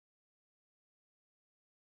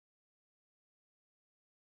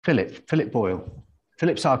Philip Boyle.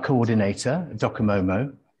 Philip's our coordinator at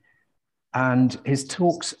Docomomo, and his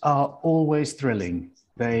talks are always thrilling.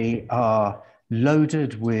 They are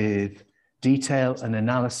loaded with detail and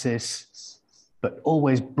analysis, but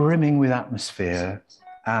always brimming with atmosphere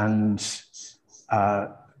and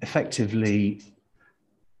effectively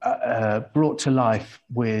brought to life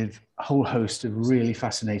with a whole host of really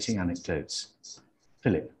fascinating anecdotes.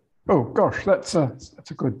 Philip. Oh gosh, that's a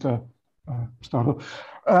good start.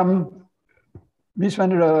 Mies van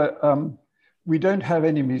der Rohe, we don't have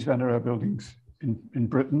any Mies van der Rohe buildings in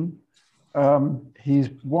Britain. He's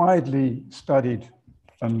widely studied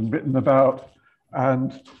and written about,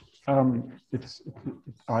 and I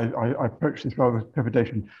approach this rather with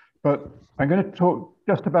trepidation. But I'm going to talk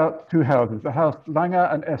just about two houses, the house Lange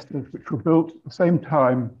and Esters, which were built at the same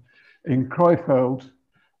time in Krefeld,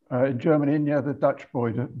 in Germany, near the Dutch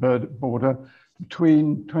border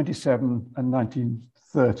between 27 and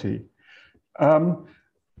 1930.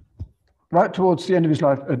 Right towards the end of his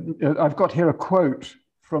life, I've got here a quote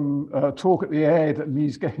from a talk at the AA that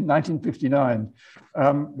Mies gave in 1959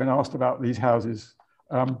 when asked about these houses,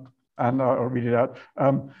 and I'll read it out.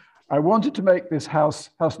 I wanted to make this House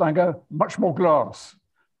Lange, much more glass,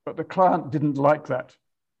 but the client didn't like that.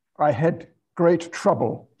 I had great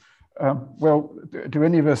trouble. Well, do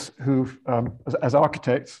any of us who've, as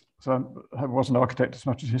architects, so I was an architect as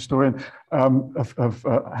much as a historian, have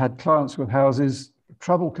had clients with houses,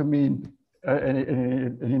 trouble can mean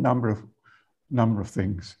any number of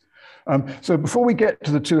things. So before we get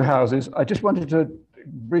to the two houses, I just wanted to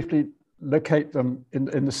briefly locate them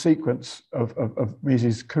in the sequence of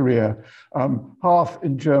Mies's career, half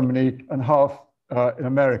in Germany and half in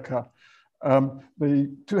America. The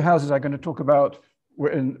two houses I'm going to talk about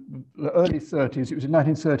were in the early 30s. It was in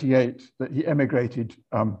 1938 that he emigrated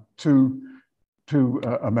to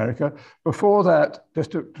America. Before that,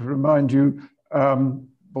 just to remind you,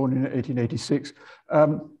 born in 1886,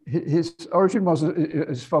 his origin was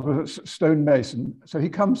his father was a stonemason. So he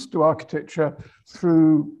comes to architecture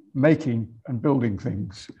through making and building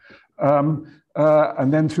things.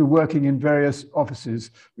 And then through working in various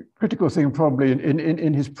offices. The critical thing probably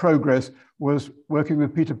in his progress was working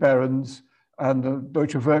with Peter Behrens and the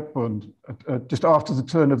Deutsche Werkbund just after the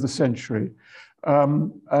turn of the century.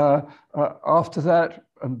 After that,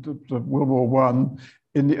 and the World War I,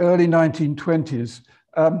 in the early 1920s,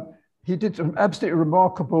 he did some absolutely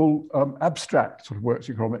remarkable abstract sort of works,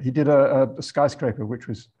 you call it. He did a skyscraper, which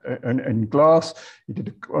was in glass. He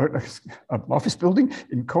did an office building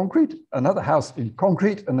in concrete, another house in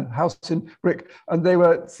concrete, and a house in brick. And they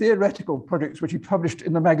were theoretical projects which he published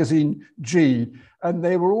in the magazine G. And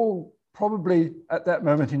they were all probably, at that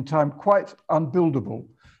moment in time, quite unbuildable.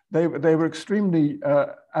 They were extremely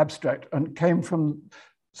abstract and came from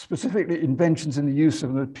specifically inventions in the use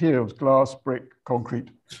of materials, glass, brick,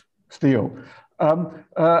 concrete, steel. He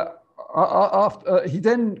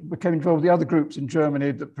then became involved with the other groups in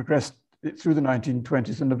Germany that progressed through the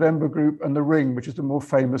 1920s, the November Group and the Ring, which is the more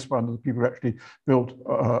famous one. The people who actually built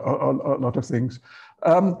a lot of things.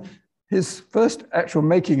 His first actual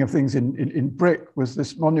making of things in brick was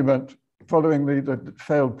this monument following the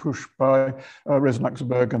failed push by Rosa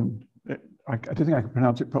Luxemburg, and I don't think I can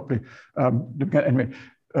pronounce it properly. Anyway,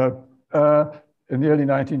 in the early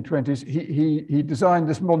 1920s, he designed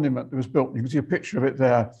this monument that was built. You can see a picture of it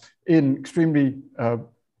there in extremely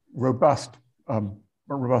robust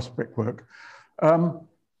brickwork. And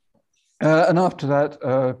after that,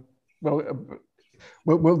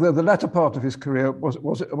 the latter part of his career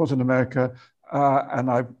was in America, and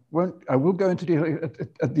I will go into detail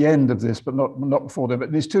at the end of this, but not before then. But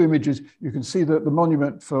in these two images, you can see the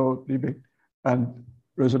monument for Liebknecht and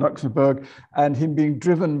Rosa Luxemburg, and him being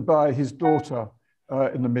driven by his daughter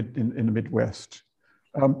in the Midwest.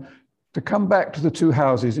 To come back to the two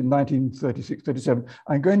houses in 1936-37,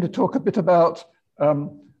 I'm going to talk a bit about.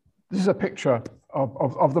 This is a picture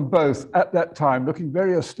of them both at that time, looking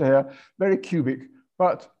very austere, very cubic,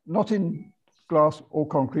 but not in glass or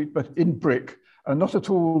concrete, but in brick, and not at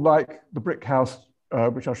all like the brick house,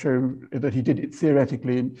 which I'll show you that he did it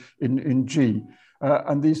theoretically in G.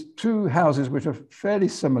 And these two houses, which are fairly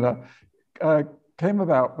similar, came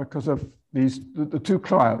about because of the two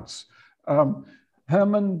clients.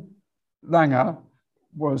 Hermann Lange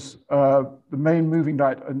was the main moving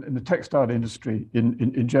light in the textile industry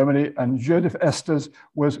in Germany, and Joseph Esters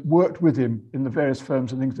worked with him in the various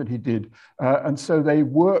firms and things that he did. And so they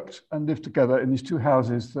worked and lived together in these two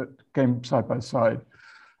houses that came side by side.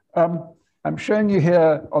 I'm showing you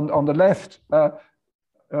here on the left,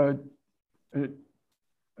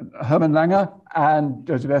 Hermann Lange and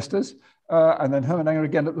Joseph Esters. and then Hermann Lange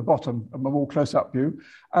again at the bottom, a more close-up view,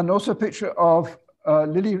 and also a picture of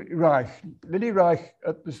Lily Reich. Lily Reich,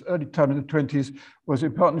 at this early time in the 20s, was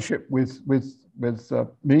in partnership with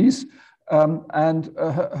Mies, and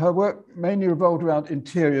her work mainly revolved around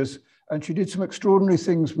interiors, and she did some extraordinary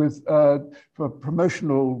things with for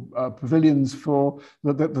promotional pavilions for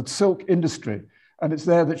the silk industry. And it's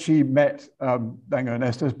there that she met Lange and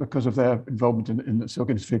Esters because of their involvement in the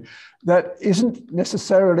silk industry. That isn't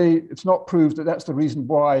necessarily, it's not proved that that's the reason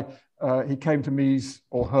why he came to Mies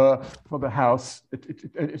or her for the house.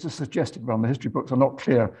 It's a suggested one. The history books are not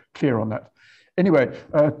clear on that. Anyway,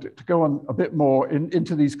 to go on a bit more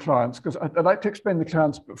into these clients, because I'd like to explain the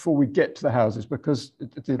clients before we get to the houses, because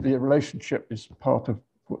the relationship is part of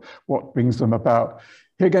what brings them about.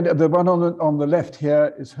 Here again, the one on the left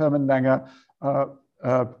here is Hermann Lange,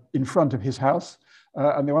 in front of his house,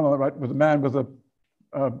 and the one on the right with a man with a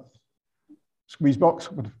squeeze box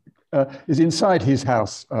is inside his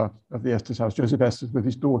house, of the Esters house, Joseph Esters, with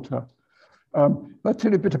his daughter. I'll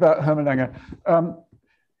tell you a bit about Hermann Lange.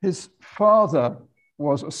 His father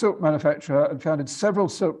was a silk manufacturer and founded several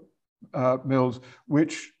silk mills,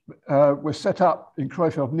 which were set up in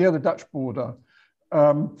Krefeld near the Dutch border.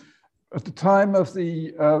 At the time of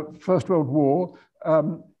the First World War,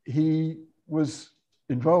 he was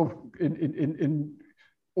involved in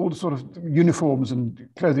all the sort of uniforms and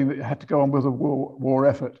clothing that had to go on with the war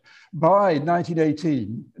effort. By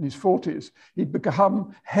 1918, in his 40s, he'd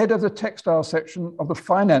become head of the textile section of the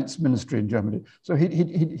finance ministry in Germany. So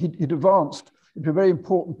he'd advanced into a very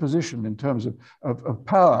important position in terms of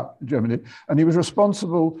power in Germany. And he was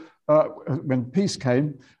responsible, when peace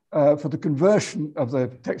came, for the conversion of the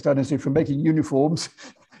textile industry from making uniforms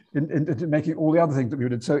into making all the other things that we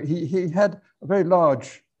did. So he had a very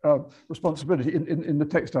large responsibility in the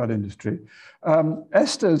textile industry.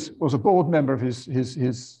 Esters was a board member of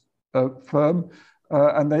his firm,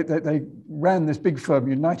 and they ran this big firm,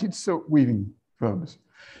 United Silk Weaving Firms.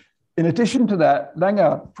 In addition to that,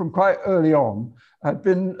 Lange, from quite early on, had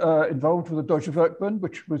been involved with the Deutsche Werkbund,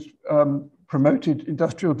 which was promoted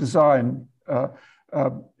industrial design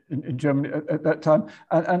in Germany at that time,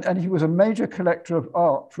 and he was a major collector of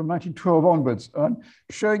art from 1912 onwards. I'm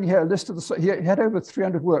showing here a list of he had over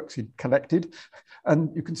 300 works he'd collected,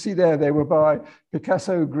 and you can see there they were by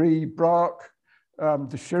Picasso, Gris, Braque,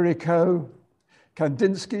 de Chirico,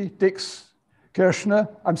 Kandinsky, Dix, Kirchner.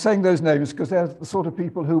 I'm saying those names because they're the sort of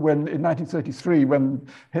people who, when in 1933, when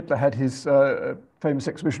Hitler had his famous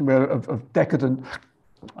exhibition of decadent,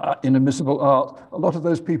 inadmissible art, a lot of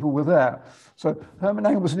those people were there. So Hermann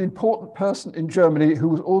Lange was an important person in Germany who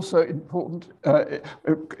was also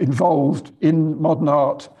involved in modern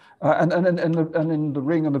art and in the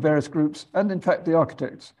Ring and the various groups, and in fact the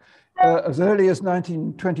architects. As early as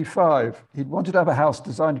 1925, he'd wanted to have a house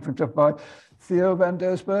designed for himself by Theo van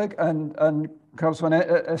Doesburg and Karl van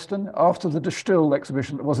Esten after the De Stil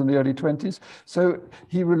exhibition that was in the early 20s. So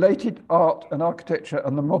he related art and architecture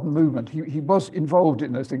and the modern movement. He was involved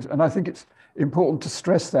in those things. And I think it's important to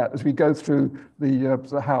stress that as we go through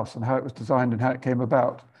the house and how it was designed and how it came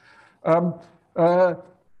about. To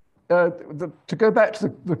go back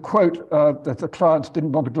to the quote that the client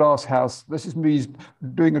didn't want a glass house, this is me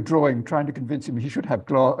doing a drawing, trying to convince him he should have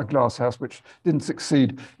a glass house, which didn't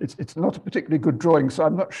succeed. It's not a particularly good drawing, so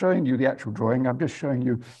I'm not showing you the actual drawing, I'm just showing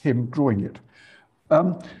you him drawing it.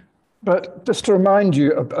 But just to remind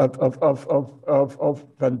you of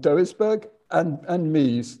Van Doesburg and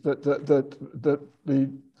Mies, that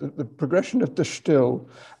the progression of De Stil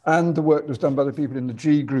and the work that was done by the people in the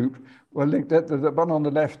G group were linked. The one on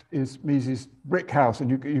the left is Mies's brick house, and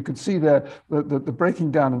you can see there the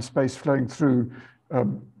breaking down in space flowing through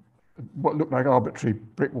what looked like arbitrary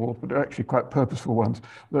brick walls, but they're actually quite purposeful ones.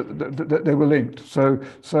 That they were linked. So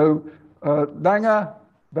Lange,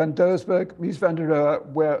 Van Doesburg, Mies van der Rohe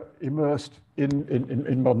were immersed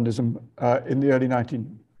in modernism in the early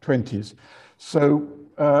 1920s. So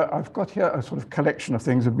I've got here a sort of collection of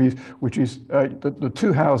things of Mies, which is the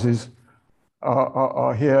two houses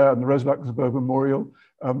are here, and the Rosa Luxemburg Memorial,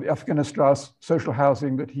 the Afrikanerstrasse social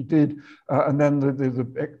housing that he did, and then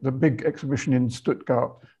the big exhibition in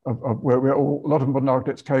Stuttgart where a lot of modern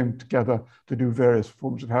architects came together to do various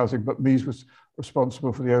forms of housing, but Mies was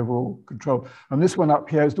responsible for the overall control. And this one up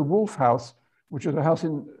here is the Wolf House, which is a house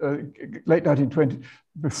in late 1920s,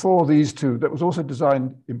 before these two, that was also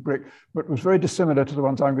designed in brick, but was very dissimilar to the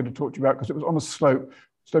ones I'm going to talk to you about because it was on a slope,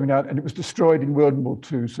 sloping out, and it was destroyed in World War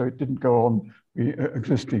II, so it didn't go on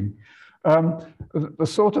existing. The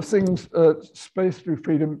sort of things, Space Through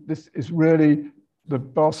Freedom, this is really the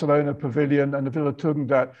Barcelona Pavillion and the Villa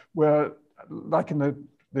Tugendhat, where, like in the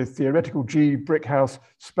the theoretical G brick house,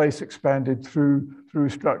 space expanded through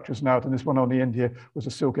structures and out. And this one on the end here was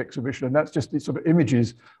a silk exhibition. And that's just these sort of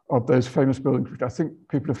images of those famous buildings, which I think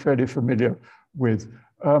people are fairly familiar with.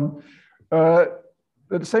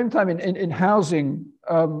 At the same time, in housing,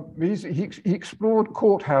 he explored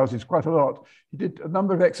courthouses quite a lot. He did a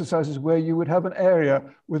number of exercises where you would have an area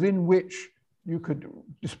within which you could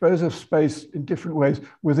dispose of space in different ways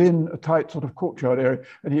within a tight sort of courtyard area.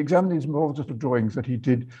 And he examined these more sort of drawings that he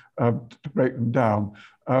did to break them down.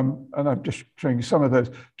 And I'm just showing you some of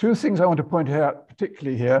those. Two things I want to point out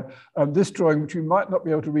particularly here. This drawing, which you might not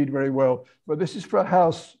be able to read very well, but this is for a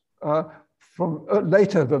house from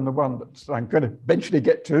later than the one that I'm going to eventually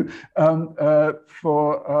get to,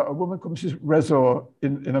 for a woman called Mrs. Rosa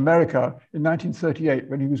in America in 1938,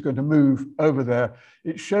 when he was going to move over there.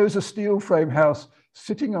 It shows a steel frame house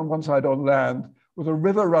sitting on one side on land with a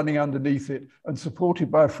river running underneath it and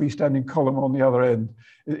supported by a freestanding column on the other end.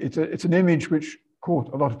 It's an image which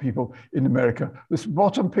caught a lot of people in America. This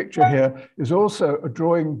bottom picture here is also a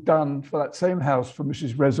drawing done for that same house for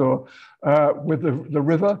Mrs. Rosa, with the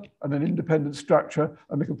river and an independent structure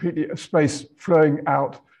and a space flowing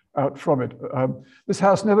out from it. This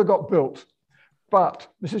house never got built, but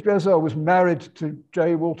Mrs. Rosa was married to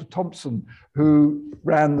J. Walter Thompson, who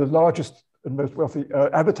ran the largest and most wealthy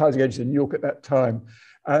advertising agency in New York at that time.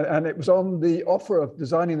 And it was on the offer of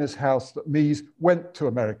designing this house that Mies went to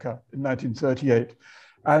America in 1938.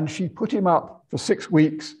 And she put him up for 6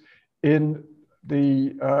 weeks in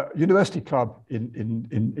the University Club in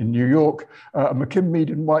New York, a McKim Mead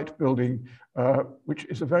and White building, which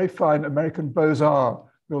is a very fine American Beaux-Arts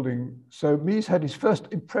building. So Mies had his first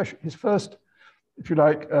impression, if you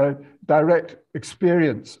like, direct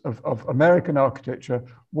experience of American architecture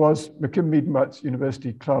was McKim Mead and White's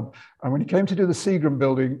University Club. And when he came to do the Seagram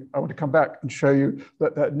building, I want to come back and show you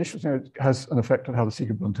that that initial thing has an effect on how the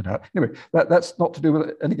Seagram building turned out. Anyway, that's not to do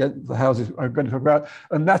with, and again, the houses I'm going to talk about.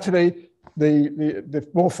 And Natalie, the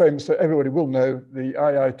more famous that everybody will know, the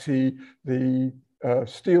IIT, the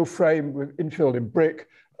steel frame with infill in brick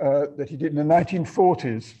that he did in the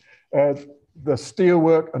 1940s. The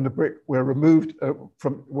steelwork and the brick were removed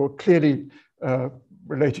were clearly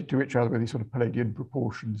related to each other with these sort of Palladian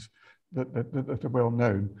proportions that are well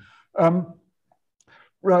known.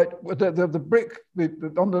 Right, the brick,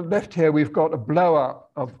 on the left here, we've got a blow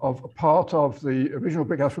up of a part of the original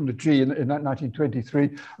brick house from the G in 1923.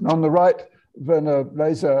 And on the right, Werner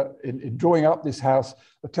Laser, in drawing up this house,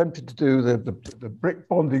 attempted to do the brick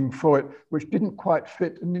bonding for it, which didn't quite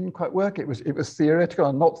fit and didn't quite work. It was theoretical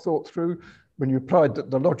and not thought through. When you applied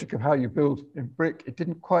the logic of how you build in brick, it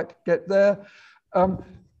didn't quite get there.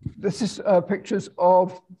 This is pictures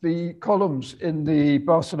of the columns in the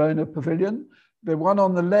Barcelona Pavillion. The one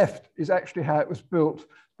on the left is actually how it was built.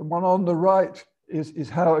 The one on the right is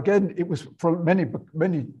how, again, it was for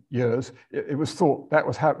many years, it was thought that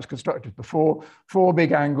was how it was constructed before. 4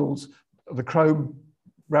 big angles, the chrome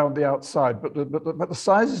round the outside, but the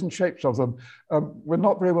sizes and shapes of them were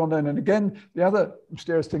not very well known. And again, the other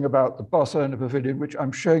mysterious thing about the Barcelona Pavillion, which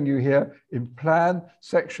I'm showing you here in plan,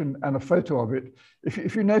 section, and a photo of it,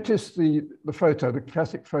 if you notice the photo, the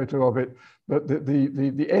classic photo of it,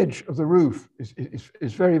 the edge of the roof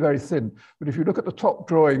is very, very thin. But if you look at the top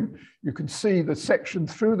drawing, you can see the section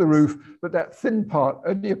through the roof, but that thin part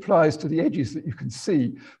only applies to the edges that you can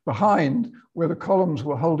see. Behind, where the columns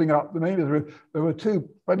were holding up the main of the roof, there were 2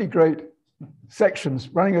 bloody great sections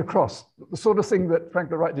running across, the sort of thing that Frank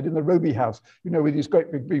Lloyd Wright did in the Roby house, you know, with these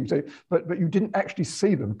great big beams, but you didn't actually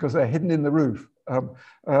see them because they're hidden in the roof.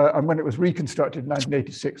 And when it was reconstructed in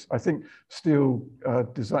 1986, I think steel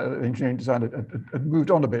engineering design had moved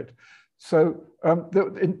on a bit. So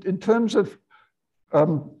in terms of,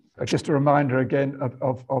 just a reminder again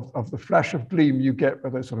of the flash of gleam you get by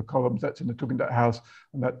those sort of columns, that's in the Tugendhat House,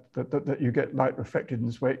 and that you get light reflected in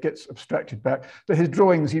this way, it gets abstracted back. So his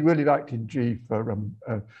drawings he really liked in G for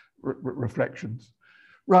reflections.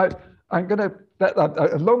 Right, I'm going to,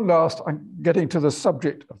 at long last, I'm getting to the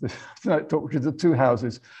subject of this tonight talk, which is the 2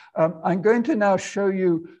 houses. I'm going to now show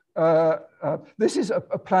you, this is a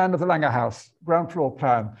plan of the Lange house, ground floor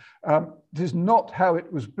plan. This is not how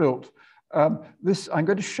it was built. I'm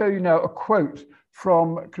going to show you now a quote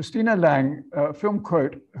from Christina Lange, a film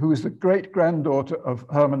quote, who is the great-granddaughter of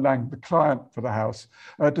Herman Lange, the client for the house,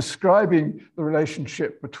 describing the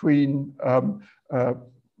relationship between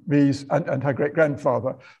Mies and her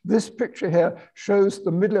great-grandfather. This picture here shows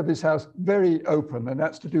the middle of his house very open, and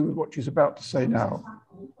that's to do with what she's about to say now.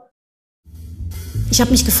 Ich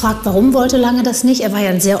habe mich gefragt, warum wollte Lange das nicht? Er war ja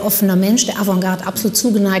ein sehr offener Mensch, der Avantgarde absolut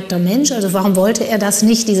zugeneigter Mensch. Also warum wollte er das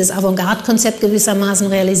nicht, dieses Avantgarde-Konzept gewissermaßen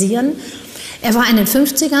realisieren? Er war in den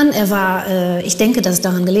 50ern, ich denke, dass es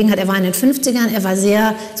daran gelegen hat, er war in den 50ern, er war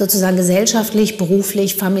sehr sozusagen gesellschaftlich,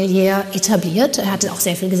 beruflich, familiär etabliert. Er hatte auch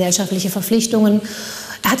sehr viele gesellschaftliche Verpflichtungen.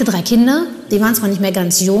 Er hatte 3 Kinder, die waren zwar nicht mehr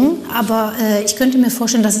ganz jung, aber ich könnte mir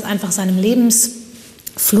vorstellen, dass es einfach seinem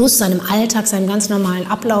Lebensfluss, seinem Alltag, seinem ganz normalen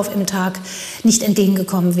Ablauf im Tag nicht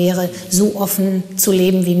entgegengekommen wäre, so offen zu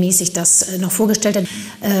leben, wie Mies sich das noch vorgestellt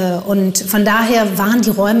hat. Und von daher waren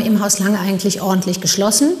die Räume im Haus Lange eigentlich ordentlich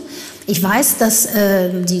geschlossen. Ich weiß, dass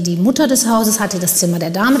die Mutter des Hauses hatte das Zimmer der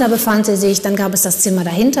Dame, da befand sie sich. Dann gab es das Zimmer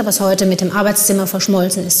dahinter, was heute mit dem Arbeitszimmer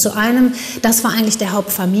verschmolzen ist zu einem. Das war eigentlich der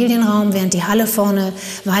Hauptfamilienraum, während die Halle vorne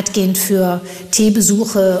weitgehend für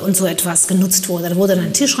Teebesuche und so etwas genutzt wurde. Da wurde dann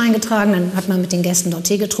ein Tisch reingetragen, dann hat man mit den Gästen dort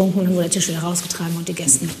Tee getrunken, dann wurde der Tisch wieder rausgetragen und die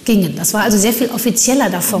Gäste gingen. Das war also sehr viel offizieller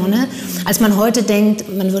da vorne, als man heute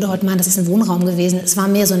denkt. Man würde heute meinen, das ist ein Wohnraum gewesen. Es war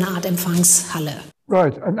mehr so eine Art Empfangshalle.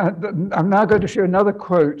 Right, and I'm now going to share another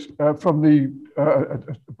quote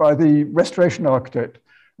by the restoration architect,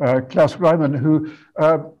 Klaus Reimann, who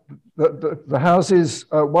the houses,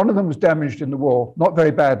 one of them was damaged in the war, not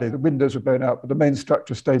very badly, the windows were blown out, but the main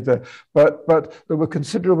structure stayed there. But there were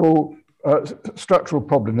considerable structural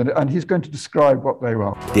problems, and he's going to describe what they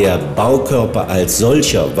were. Der Baukörper als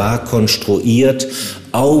solcher war konstruiert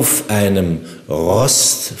auf einem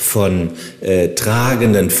Rost von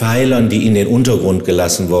tragenden Pfeilern, die in den Untergrund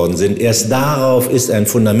gelassen worden sind. Erst darauf ist ein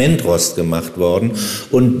Fundamentrost gemacht worden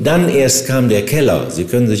und dann erst kam der Keller. Sie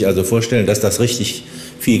können sich also vorstellen, dass das richtig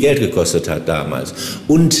viel Geld gekostet hat damals.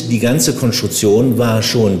 Und die ganze Konstruktion war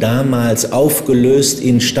schon damals aufgelöst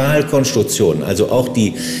in Stahlkonstruktionen, also auch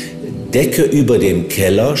die Decke über dem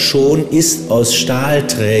Keller schon ist aus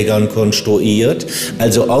Stahlträgern konstruiert,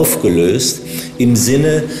 also aufgelöst im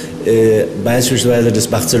Sinne beispielsweise des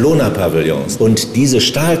Barcelona Pavillions. Und diese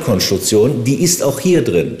Stahlkonstruktion, die ist auch hier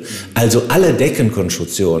drin. Also alle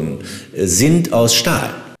Deckenkonstruktionen sind aus Stahl.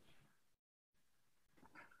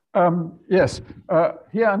 Yes,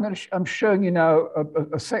 here I'm showing you now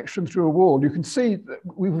a section through a wall. You can see that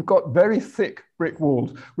we've got very thick brick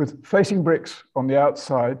walls with facing bricks on the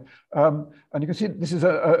outside. And you can see this is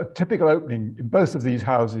a typical opening in both of these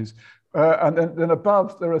houses. And then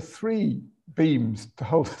above there are 3 beams to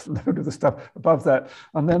hold a load of the stuff above that.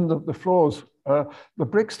 And then the floors, the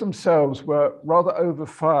bricks themselves were rather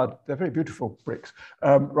overfired. They're very beautiful bricks,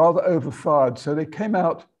 rather overfired. So they came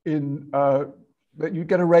out in that you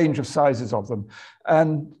get a range of sizes of them.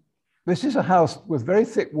 And this is a house with very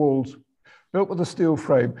thick walls, built with a steel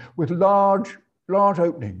frame, with large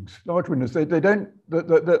openings, large windows. They don't,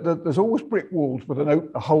 there's always brick walls with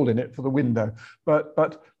a hole in it for the window. But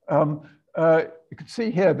you can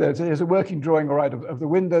see here, there's a working drawing, all right, of the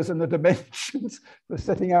windows and the dimensions for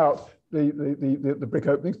setting out the brick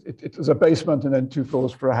openings. It was a basement and then 2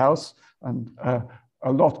 floors for a house, and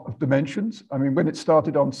a lot of dimensions. I mean, when it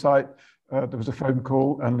started on site, there was a phone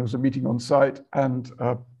call and there was a meeting on site, and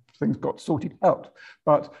things got sorted out.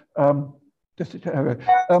 But just to tell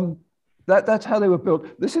you, that's how they were built.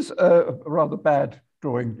 This is a rather bad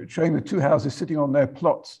drawing showing the 2 houses sitting on their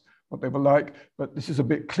plots, what they were like, but this is a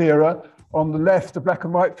bit clearer. On the left, the black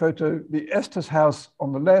and white photo, the Esters house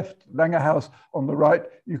on the left, Lange house on the right.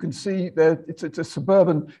 You can see there it's a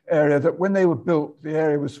suburban area that when they were built, the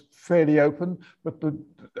area was fairly open, but the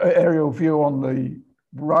aerial view on the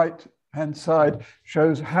right-hand side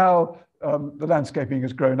shows how the landscaping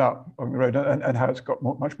has grown up on the road and how it's got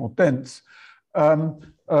much more dense.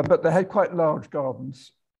 But they had quite large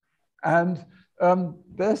gardens. And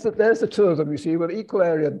there's the 2 of them, you see, with equal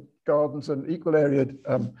area gardens and equal area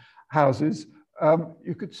houses.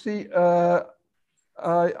 You could see,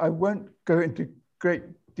 I won't go into great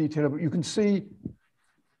detail, but you can see,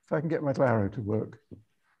 if I can get my arrow to work.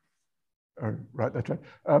 Oh, right, that's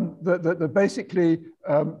right. Basically,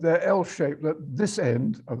 they're L-shaped. This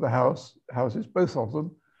end of the houses, both of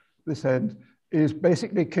them, this end, is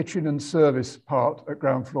basically kitchen and service part at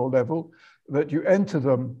ground floor level, that you enter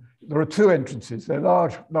them. There are 2 entrances. They're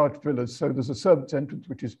large villas. So there's a servant's entrance,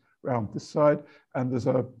 which is around this side, and there's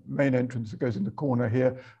a main entrance that goes in the corner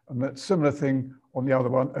here. And that similar thing on the other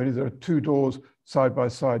one, only there are 2 doors side by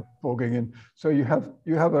side before going in. So you have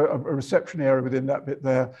a reception area within that bit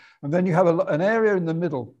there. And then you have an area in the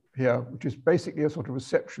middle here, which is basically a sort of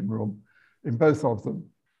reception room in both of them.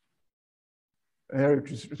 Area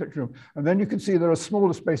which is reception room. And then you can see there are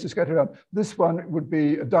smaller spaces scattered around. This one would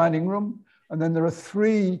be a dining room. And then there are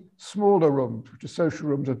 3 smaller rooms, which are social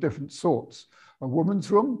rooms of different sorts. A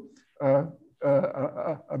woman's room,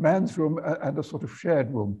 a man's room, and a sort of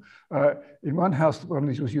shared room. In one house, one of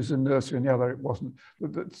these was used as a nursery, and the other it wasn't.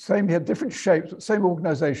 The same, he had different shapes, same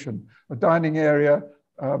organization, a dining area,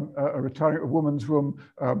 a woman's room,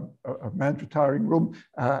 a man's retiring room,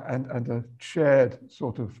 and a shared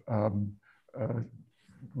sort of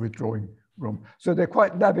withdrawing room. So they're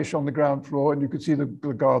quite lavish on the ground floor, and you can see the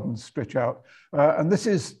gardens stretch out. And this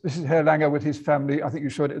is Herr Lange with his family. I think you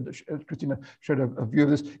showed it, Christina showed a view of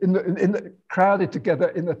this, crowded together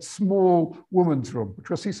in a small woman's room, which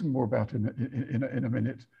we'll see some more about in a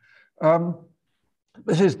minute.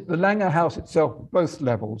 This is the Lange house itself, both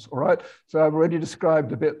levels, all right? So I've already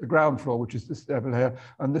described a bit the ground floor, which is this level here,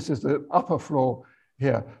 and this is the upper floor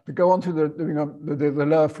here. To go on to the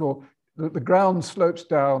lower floor, the ground slopes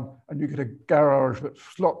down and you get a garage that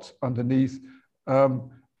slots underneath,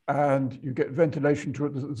 and you get ventilation to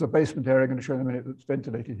it. There's a basement area I'm going to show in a minute that's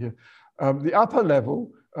ventilated here. The upper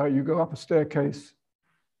level, you go up a staircase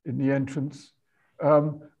in the entrance,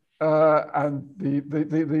 and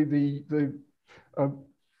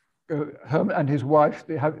Herman and his wife,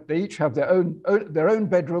 they each have their own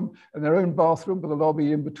bedroom and their own bathroom with a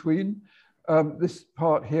lobby in between. This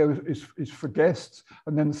part here is for guests,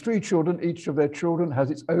 and then the three children, each of their children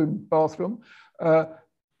has its own bathroom.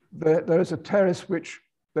 There is a terrace which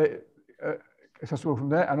they accessible from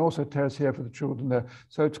there, and also a terrace here for the children there.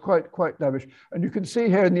 So it's quite lavish. And you can see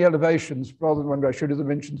here in the elevations, rather than when I showed you the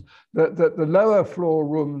dimensions, that the lower floor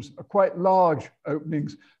rooms are quite large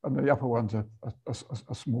openings, and the upper ones are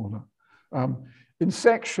smaller. In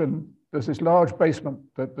section, there's this large basement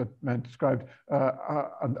that man described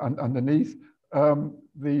underneath.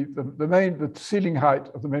 The ceiling height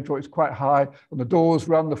of the main floor is quite high, and the doors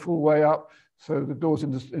run the full way up. So the doors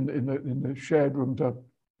in the shared room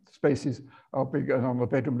spaces are big, and on the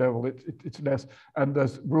bedroom level it's less. And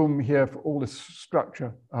there's room here for all this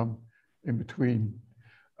structure in between.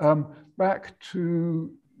 Back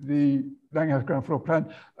to the Lange House ground floor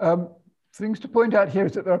plan. Things to point out here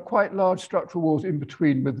is that there are quite large structural walls in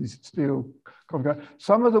between with these steel concrete.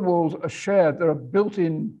 Some of the walls are shared. There are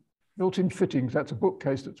built-in fittings. That's a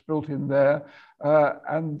bookcase that's built in there.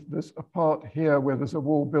 And there's a part here where there's a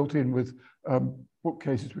wall built in with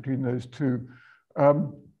bookcases between those two.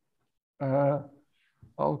 I'll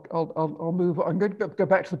move on. I'm going to go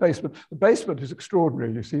back to the basement. The basement is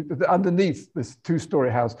extraordinary. You see, underneath this two-story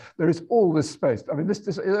house, there is all this space. I mean, this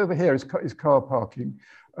over here is car parking.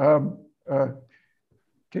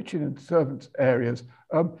 Kitchen and servants areas.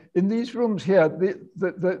 In these rooms here,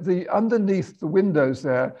 the underneath the windows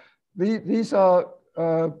there, these are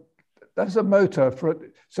that's a motor for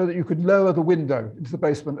it, so that you could lower the window into the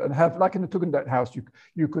basement and have, like in the Tugendhat House,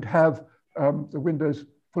 you could have the windows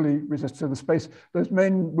fully resisted. So the space, those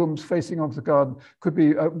main rooms facing onto the garden could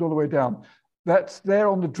be opened all the way down. That's there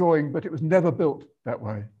on the drawing, but it was never built that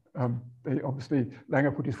way. They obviously,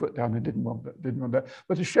 Lange put his foot down and didn't want that.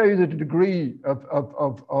 But to show you the degree of,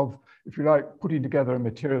 if you like, putting together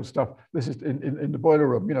material stuff, this is in the boiler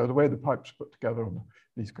room, you know, the way the pipes put together on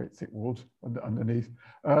these great thick walls underneath.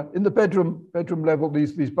 In the bedroom level,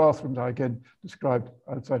 these bathrooms I again described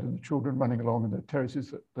outside, and the children running along and the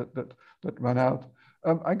terraces that run out.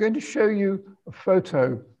 I'm going to show you a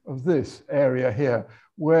photo of this area here,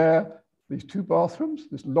 where these two bathrooms,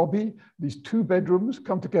 this lobby, these two bedrooms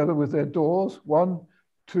come together with their doors, 1,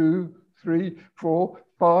 2, 3, 4,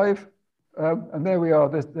 5. And there we are.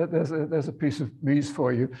 There's a piece of Mies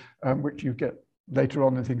for you, which you get later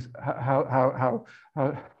on in things, how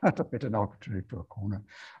to fit an architrave to a corner.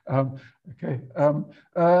 Okay.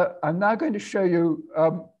 I'm now going to show you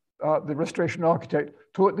the restoration architect.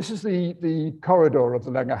 This is the corridor of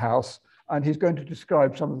the Lange House. And he's going to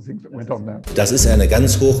describe some of the things that went on there. Das ist eine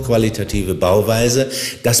ganz hochqualitative Bauweise.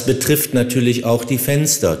 Das betrifft natürlich auch die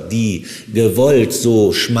Fenster, die gewollt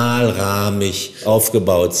so schmalrahmig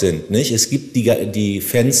aufgebaut sind. Nicht? Es gibt die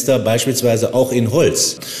Fenster beispielsweise auch in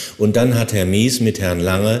Holz. Und dann hat Herr Mies mit Herrn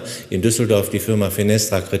Lange in Düsseldorf die Firma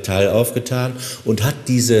Fenestra Krefeld aufgetan und hat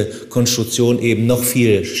diese Konstruktion eben noch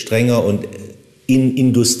viel strenger und in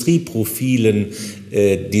Industrieprofilen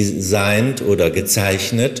designt oder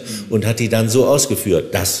gezeichnet und hat die dann so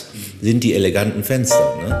ausgeführt. Das sind die eleganten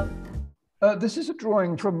Fenster. Ne? This is a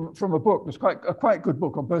drawing from a book. It's a quite good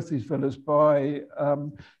book on both these villas by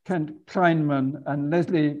Kent Kleinman and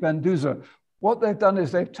Leslie Van Duzer. What they've done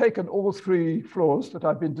is they've taken all three floors that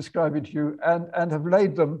I've been describing to you and have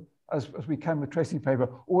laid them, as we can with tracing paper,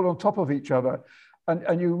 all on top of each other.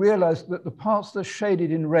 And you realize that the parts that are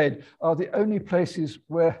shaded in red are the only places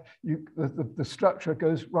where the structure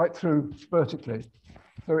goes right through vertically.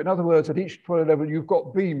 So in other words, at each floor level, you've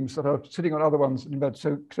got beams that are sitting on other ones in bed.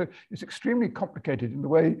 So it's extremely complicated in the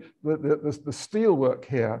way the steel work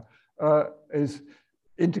here is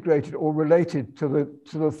integrated or related to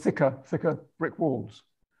the thicker brick walls.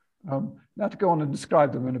 Now to go on and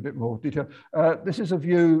describe them in a bit more detail. This is a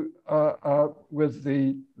view with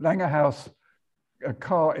the Lange House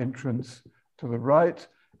car entrance to the right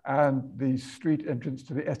and the street entrance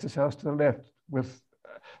to the Esters house to the left.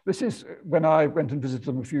 This is when I went and visited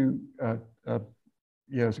them a few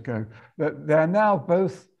years ago. They're now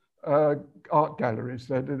both art galleries.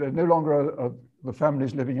 They're no longer the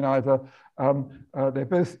families living in either. They're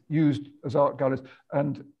both used as art galleries.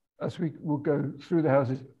 And as we will go through the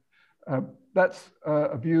houses, that's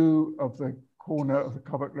a view of the corner of the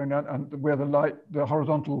Coburg Lane, and where the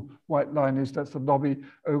horizontal white line is, that's the lobby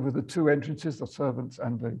over the two entrances, the servants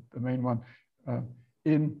and the main one.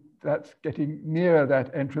 That's getting near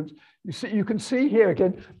that entrance. You can see here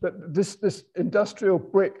again that this industrial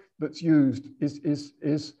brick that's used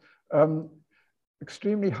is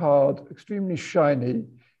extremely hard, extremely shiny,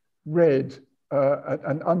 red,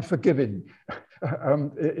 and unforgiving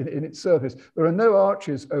in its surface. There are no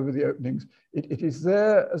arches over the openings. It is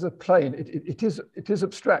there as a plane. It is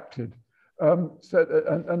abstracted. That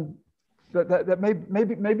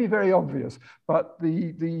may be very obvious, but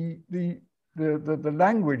the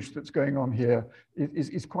language that's going on here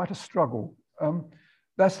is quite a struggle.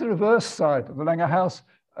 That's the reverse side of the Lange House.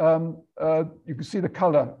 You can see the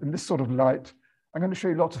color in this sort of light. I'm going to show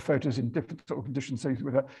you lots of photos in different sort of conditions. So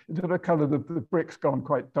with that, into the color, the brick's gone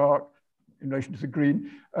quite dark in relation to the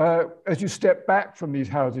green. As you step back from these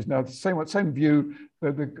houses now, the same view,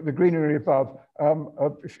 the greenery above.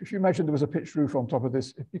 If you imagine there was a pitched roof on top of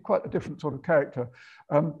this, it'd be quite a different sort of character.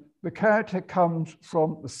 The character comes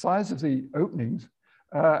from the size of the openings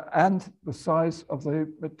and the size of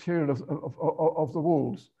the material of the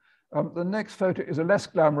walls. The next photo is a less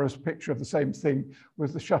glamorous picture of the same thing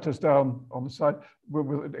with the shutters down on the side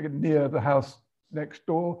near the house next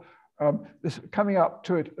door. This coming up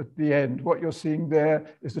to it at the end, what you're seeing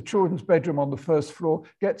there is the children's bedroom on the first floor,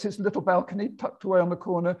 gets its little balcony tucked away on the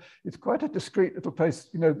corner. It's quite a discreet little place,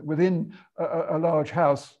 within a large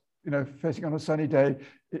house, facing on a sunny day.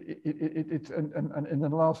 And in the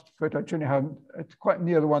last photo, I showed you how it's quite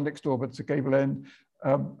near the one next door, but it's a gable end,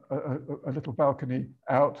 a little balcony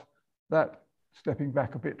out. That stepping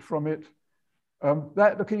back a bit from it.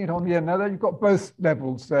 That looking at on the end. Now you've got both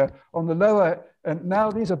levels there. On the lower, and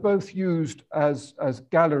now these are both used as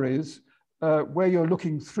galleries where you're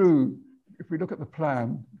looking through. If we look at the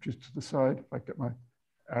plan, which is to the side, if I get my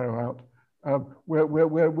arrow out,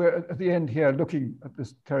 we're at the end here looking at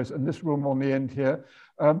this terrace and this room on the end here.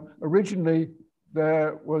 Originally,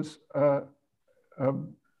 there was a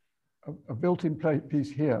built-in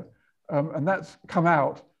piece here, and that's come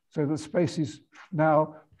out. So the spaces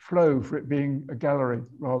now flow for it being a gallery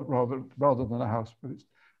rather than a house, but it's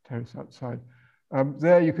terrace outside.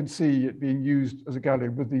 There you can see it being used as a gallery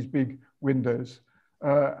with these big windows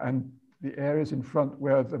and the areas in front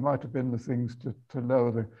where there might have been the things to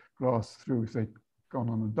lower the glass through if they'd gone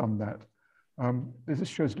on and done that. This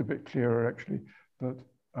shows it a bit clearer actually,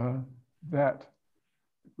 that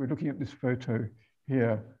we're looking at this photo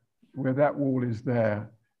here, where that wall is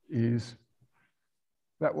there, is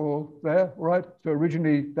that wall there, right? So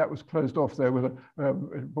originally that was closed off there with a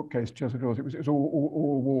bookcase, chest of drawers. It was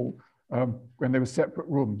all wall when there were separate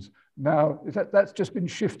rooms. Now that's just been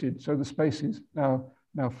shifted, so the spaces now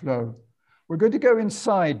flow. We're going to go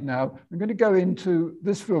inside now. I'm going to go into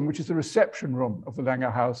this room, which is the reception room of the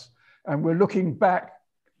Lange House, and we're looking back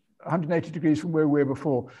 180 degrees from where we were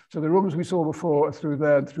before. So the rooms we saw before are through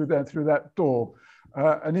there, and through there, and through that door.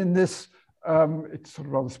 And in this, it's sort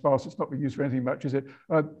of rather sparse. It's not being used for anything much, is it?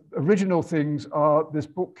 Original things are this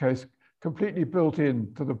bookcase completely built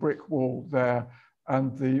into the brick wall there,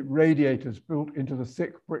 and the radiators built into the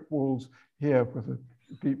thick brick walls here with the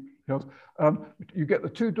deep hills. You get the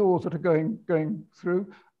two doors that are going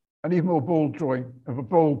through, an even more bold drawing of a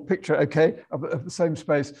bold picture, okay, of the same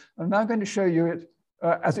space. I'm now going to show you it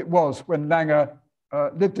as it was when Lange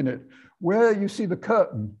lived in it. Where you see the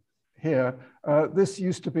curtain here, this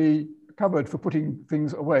used to be cupboard for putting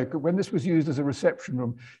things away. When this was used as a reception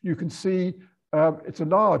room, you can see it's a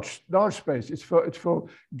large space. It's for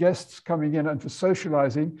guests coming in and for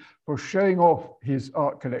socializing, for showing off his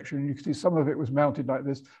art collection. You can see some of it was mounted like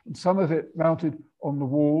this, and some of it mounted on the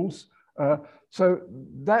walls. So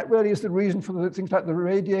that really is the reason for the things like the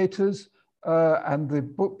radiators and the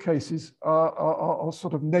bookcases are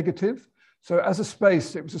sort of negative. So as a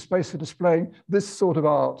space, it was a space for displaying this sort of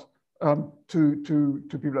art to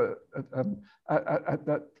people at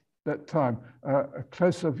that time. A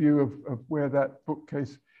closer view of where that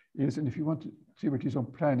bookcase is, and if you want to see what is on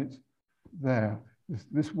plan, it's there.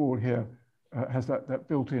 This wall here has that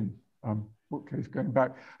built-in bookcase going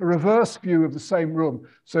back. A reverse view of the same room.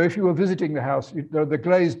 So if you were visiting the house, there are the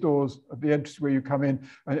glazed doors at the entrance where you come in,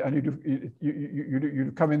 and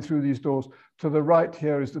you'd come in through these doors. To the right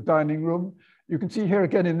here is the dining room. You can see here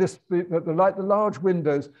again in this, the large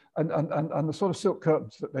windows and the sort of silk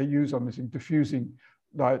curtains that they use on this in diffusing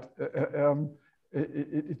light.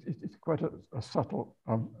 It's quite a subtle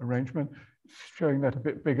arrangement, showing that a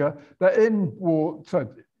bit bigger. The end wall, so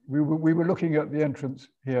we were looking at the entrance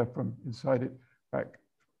here from inside it, back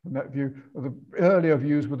from that view. The earlier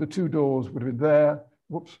views were the two doors would have been there,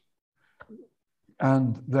 whoops,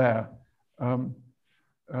 and there.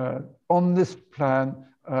 On this plan,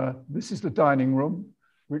 this is the dining room,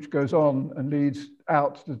 which goes on and leads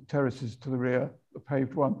out to the terraces to the rear, the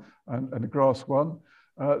paved one and the grass one.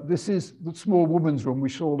 This is the small woman's room. We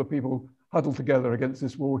saw the people huddled together against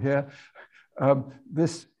this wall here.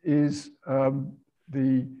 This is I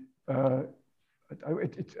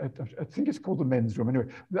think it's called the men's room. Anyway,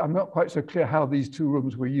 I'm not quite so clear how these two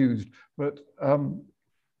rooms were used, but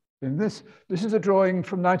in this is a drawing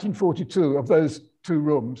from 1942 of those two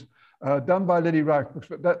rooms, done by Lily Reich,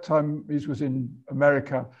 because at that time Mies was in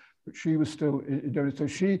America, but she was still in Germany. So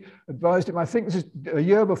she advised him, I think this is a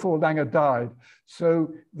year before Lange died.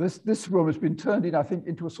 So this room has been turned in, I think,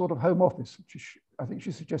 into a sort of home office, which I think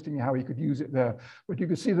she's suggesting how he could use it there. But you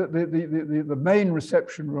can see that the main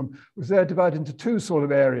reception room was there divided into two sort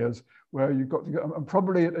of areas where you got, and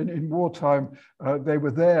probably in wartime, they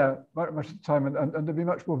were there much of the time, and there'd be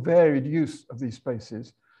much more varied use of these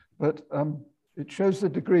spaces. But it shows the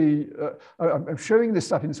degree, I'm showing this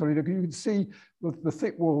stuff in solid, you can see the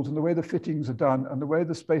thick walls and the way the fittings are done and the way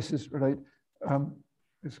the spaces relate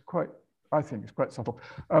is quite, I think it's quite subtle.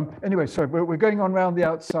 Anyway, so we're going on around the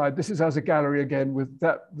outside. This is as a gallery again with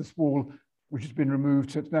this wall, which has been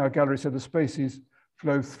removed. So it's now a gallery, so the spaces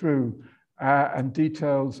flow through and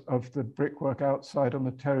details of the brickwork outside on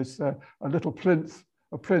the terrace there, a little plinth,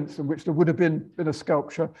 a plinth in which there would have been a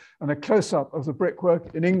sculpture and a close-up of the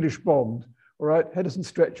brickwork in English bond. All right, headers and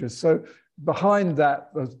stretchers. So behind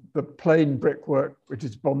that, there's the plain brickwork, which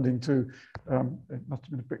is bonding to, it must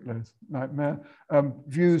have been a bricklayer's nightmare,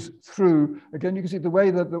 views through. Again, you can see the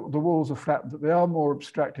way that the walls are flattened, that they are more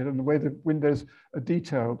abstracted, and the way the windows are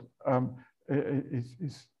detailed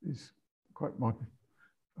is quite modern.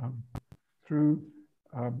 I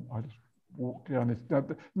just walked down it.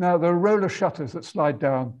 Now, there are roller shutters that slide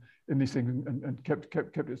down in these things and kept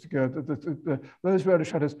it together. Those roller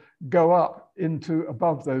shutters go up into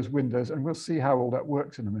above those windows, and we'll see how all that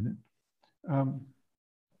works in a minute.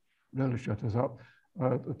 Roller shutters up,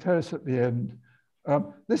 the terrace at the end.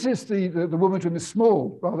 This is the woman's room, this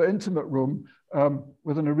small, rather intimate room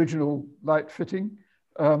with an original light fitting.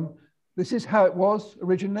 This is how it was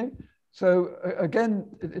originally. So again,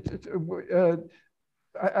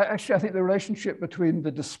 actually, I think the relationship between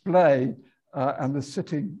the display and the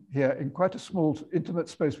sitting here in quite a small, intimate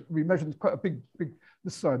space. We measured quite a big,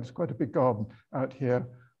 this side is quite a big garden out here.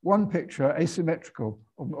 One picture, asymmetrical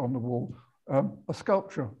on the wall, a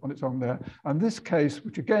sculpture on its own there. And this case,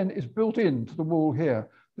 which again is built into the wall here,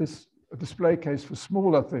 this display case for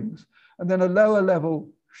smaller things, and then a lower level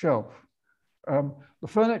shelf. The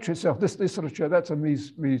furniture itself, this sort of chair, that's a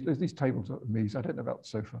Mies, there's these tables at the Mies, I don't know about the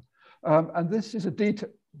sofa. And this is a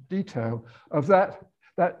detail of that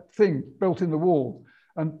thing built in the wall.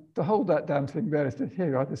 And to hold that damn thing there is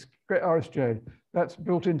here, right, this great RSJ, that's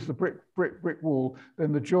built into the brick wall.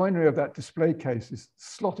 Then the joinery of that display case is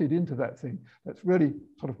slotted into that thing. That's really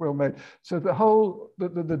sort of well made. So the whole,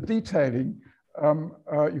 the detailing,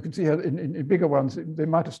 you can see here in bigger ones, they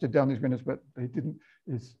might have stood down these windows, but they didn't.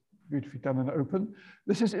 It's beautifully done and open.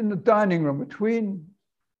 This is in the dining room between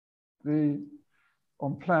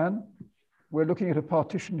on plan, we're looking at a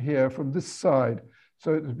partition here from this side.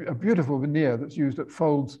 So it's a beautiful veneer that's used that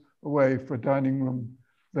folds away for a dining room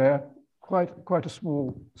there. Quite a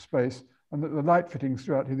small space. And the light fittings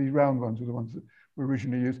throughout here, these round ones are the ones that were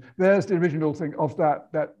originally used. There's the original thing of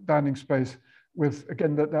that dining space with,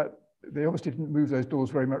 again, that they obviously didn't move those doors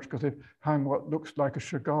very much because they hung what looks like a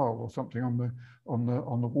Chagall or something on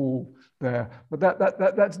the wall there. But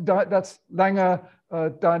that's Lange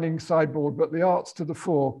dining sideboard, but the art's to the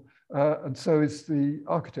fore, and so is the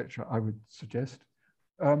architecture, I would suggest.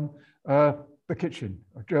 The kitchen,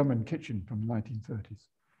 a German kitchen from the 1930s.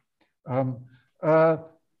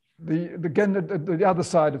 Again, the other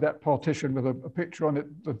side of that partition with a picture on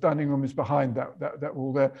it, the dining room is behind that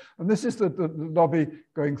wall there. And this is the lobby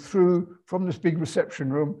going through from this big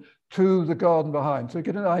reception room to the garden behind. So you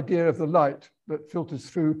get an idea of the light that filters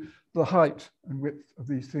through, the height and width of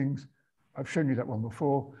these things. I've shown you that one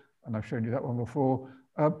before, and I've shown you that one before.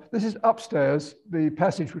 This is upstairs, the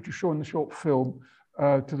passage which is shown in the short film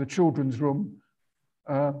to the children's room,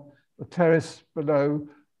 the terrace below.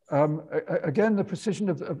 Again, the precision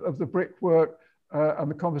of the brickwork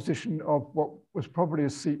and the composition of what was probably a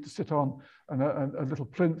seat to sit on and a little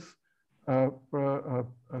plinth for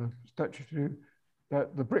a statue.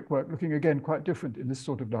 That the brickwork looking again quite different in this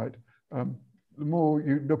sort of light. The more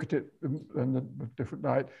you look at it in the different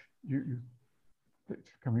light,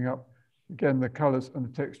 it's coming up. Again, the colors and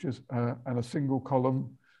the textures and a single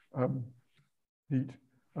column heat.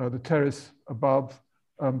 The terrace above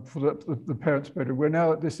for the parents' bedroom. We're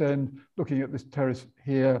now at this end looking at this terrace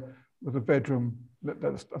here with a bedroom.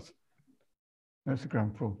 That's the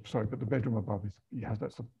ground floor, sorry, but the bedroom above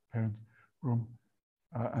that's the parents' room.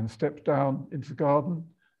 And steps down into the garden,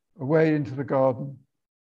 away into the garden,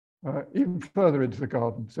 even further into the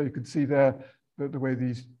garden. So you can see there the way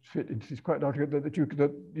these fit into these quite large, that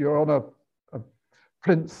you're on a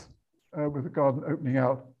plinth with the garden opening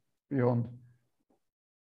out beyond.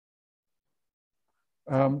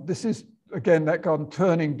 This is, again, that garden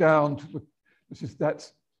turning down to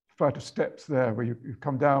that's flight of steps there where you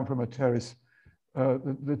come down from a terrace.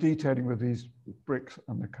 The detailing with these bricks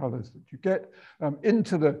and the colors that you get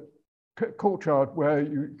into the courtyard where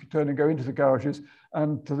you turn and go into the garages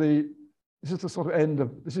and this is the sort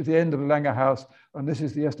of this is the end of the Lange house and this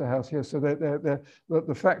is the Esters house here. So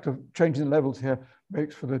the fact of changing the levels here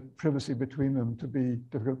makes for the privacy between them to be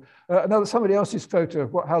difficult. Somebody else's photo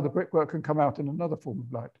of how the brickwork can come out in another form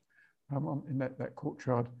of light in that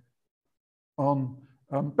courtyard.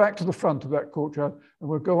 Back to the front of that courtyard, and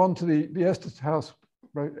we'll go on to the Esters house,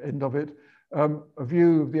 right end of it, a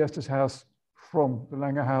view of the Esters house from the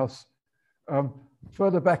Lange house.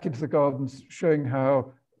 Further back into the gardens, showing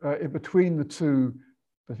how in between the two,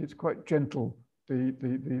 that it's quite gentle,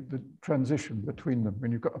 the transition between them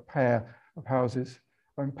when you've got a pair of houses.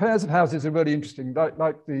 And pairs of houses are really interesting,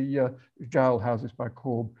 like the Jowl houses by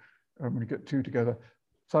Korb, when you get two together.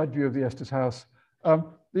 Side view of the Esters house.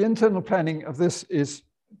 The internal planning of this is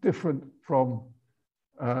different from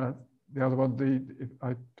the other one.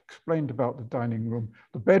 I explained about the dining room.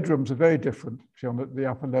 The bedrooms are very different, see on the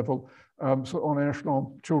upper level. So on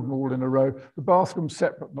echelon, children all in a row. The bathrooms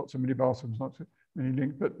separate, not so many bathrooms, not so many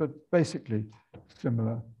linked, but basically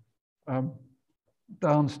similar.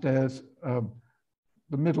 Downstairs,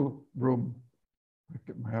 the middle room, I'll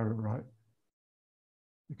get my arrow right.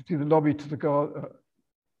 You can see the lobby to the garden. I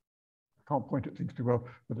can't point at things too well,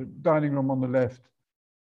 but the dining room on the left,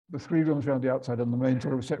 the three rooms around the outside and the main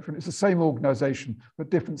sort of reception. It's the same organization, but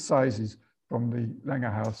different sizes from the Lange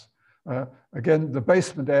house. Again, the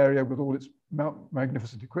basement area with all its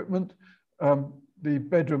magnificent equipment, the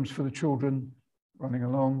bedrooms for the children running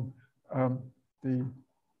along, the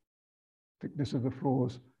thickness of the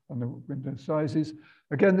floors and the window sizes.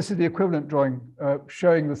 Again, this is the equivalent drawing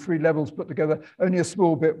showing the three levels put together, only a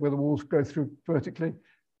small bit where the walls go through vertically,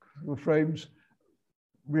 the frames,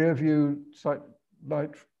 rear view, sight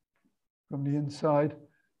light from the inside.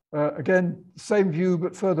 Again, same view,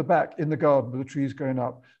 but further back in the garden with the trees going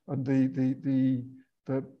up, and the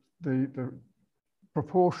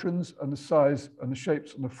proportions and the size and the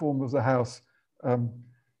shapes and the form of the house.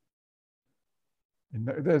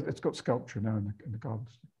 It's got sculpture now in the garden.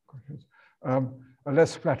 A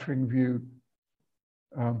less flattering view,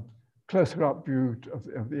 closer up view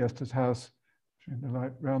of the Esters house, showing the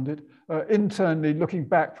light around it. Internally, looking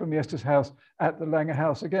back from the Esters house at the Lange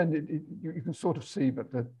house, again, you can sort of see,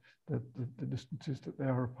 but the distances that they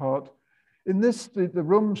are apart. In this, the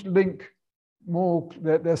rooms link more,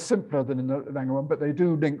 they're simpler than in the Lange one, but they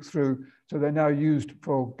do link through, so they're now used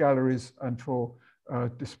for galleries and for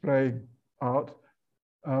display art.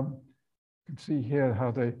 You can see here how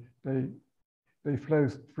they flow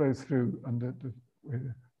through and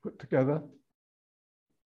they're put together.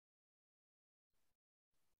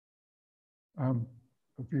 A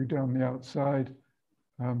view down the outside,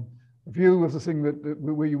 a view of the thing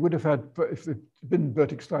where you would have had, if there'd been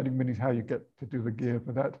vertic sliding minis, how you get to do the gear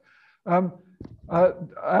for that.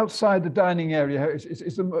 Outside the dining area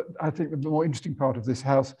is I think the more interesting part of this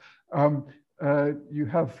house. You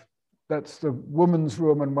have, that's the woman's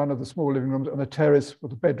room and one of the small living rooms, and a terrace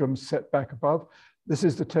with the bedrooms set back above. This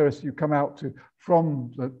is the terrace you come out to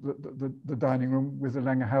from the dining room with the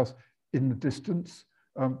Lange house in the distance.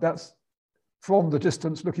 That's from the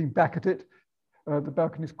distance looking back at it. The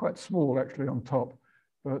balcony is quite small actually on top,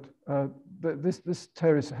 but this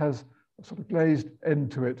terrace has a sort of glazed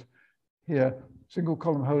end to it here, single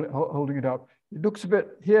column holding it up. It looks a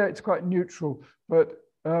bit, here it's quite neutral, but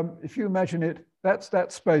if you imagine it, that's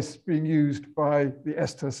that space being used by the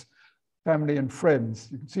Esters family and friends.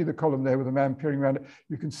 You can see the column there with a man peering around it.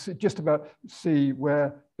 You can see, just about see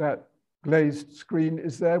where that glazed screen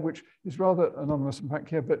is there, which is rather anonymous back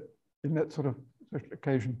here, but in that sort of special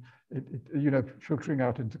occasion, filtering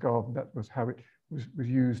out into garden, that was how it was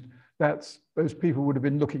used. Those people would have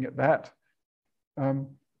been looking at that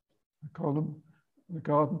column, the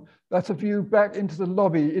garden. That's a view back into the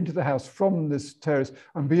lobby, into the house from this terrace,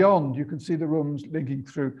 and beyond you can see the rooms linking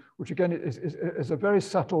through, which again is a very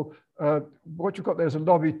subtle, what you've got there is a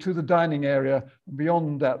lobby to the dining area, and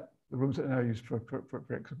beyond that, the rooms that are now used for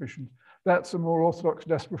exhibitions. That's a more orthodox,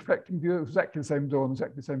 less reflecting view, exactly the same door and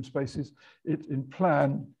exactly the same spaces. In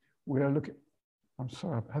plan, we're looking, I'm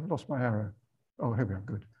sorry, I have lost my arrow. Oh, here we are,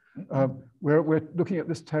 good. We're looking at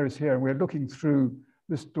this terrace here, and we're looking through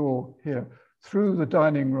this door here, through the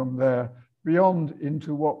dining room there, beyond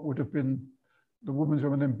into what would have been the woman's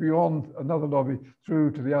room, and then beyond another lobby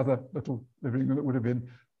through to the other little living room that would have been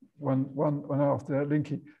one after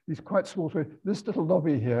linking. These quite small spaces. This little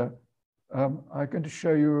lobby here, I'm going to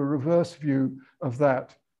show you a reverse view of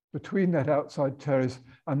that, between that outside terrace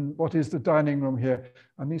and what is the dining room here.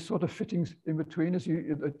 And these sort of fittings in between,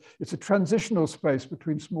 it's a transitional space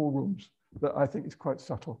between small rooms that I think is quite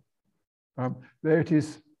subtle. There it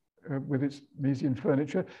is with its Miesian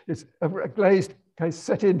furniture. It's a glazed case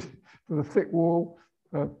set into the thick wall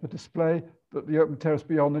for display, but the open terrace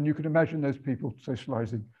beyond, and you can imagine those people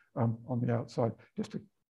socializing on the outside.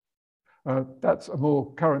 That's a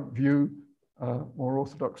more current view, more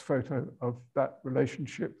orthodox photo of that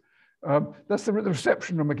relationship. That's the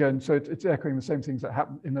reception room again, so it's echoing the same things that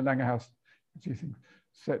happened in the Lange House. You see things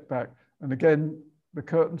set back, and again the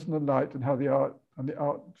curtains and the light and how the art and the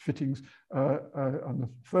art fittings and the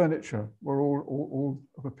furniture were all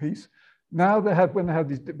of a piece. Now when they have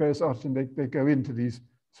these various artists, they go into these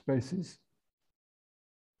spaces.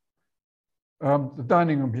 The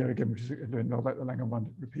dining room here again, which is not like the Lange one,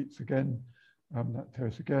 it repeats again. That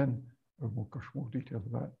terrace again. Oh, more detail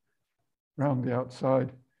of that. Round the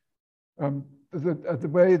outside. The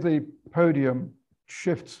way the podium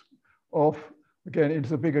shifts off again into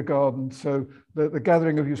the bigger garden, so the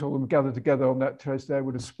gathering of you saw them gathered together on that terrace there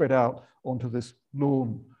would have spread out onto this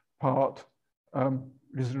lawn part.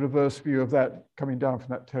 There's a reverse view of that coming down from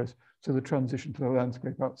that terrace. So the transition to the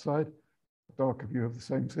landscape outside, a darker view of the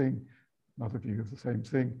same thing, another view of the same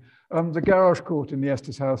thing. The garage court in the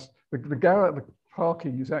Esters house, the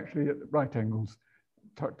parking is actually at right angles,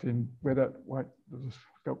 tucked in where that white, there's a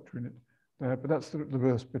sculpture in it there, but that's the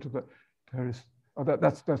reverse bit of that terrace. Oh,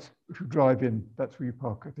 that's if you drive in, that's where you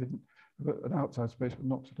park. I didn't an outside space, but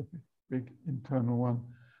not sort of big internal one.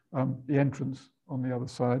 The entrance on the other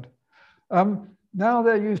side. Now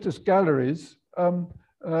they're used as galleries.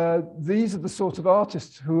 These are the sorts of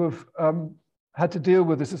artists who have had to deal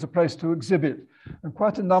with this as a place to exhibit, and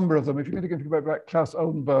quite a number of them. If you're going to think about Klaus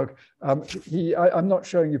Oldenburg, I'm not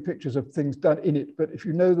showing you pictures of things done in it, but if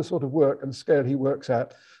you know the sort of work and scale he works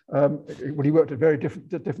at, well, he worked at very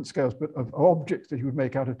different scales, but of objects that he would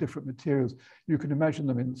make out of different materials, you can imagine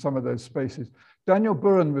them in some of those spaces. Daniel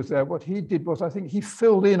Buren was there. What he did was, I think he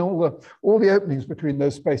filled in all the openings between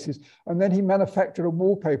those spaces, and then he manufactured a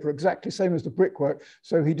wallpaper exactly the same as the brickwork,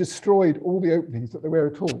 so he destroyed all the openings that there were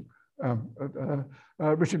at all.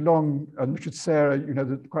 Richard Long and Richard Serra, you know,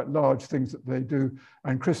 the quite large things that they do,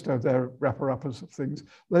 and Christo, their wrapper-uppers of things.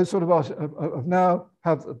 Those sort of artists have now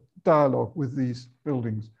have a dialogue with these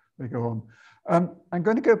buildings. They go on. I'm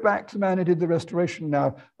going to go back to the man who did the restoration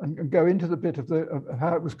now and go into the bit of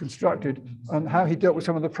how it was constructed and how he dealt with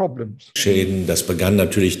some of the problems. Schäden, das begann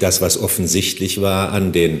natürlich das, was offensichtlich war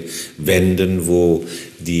an den Wänden, wo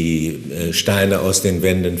die Steine aus den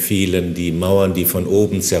Wänden fielen, die Mauern, die von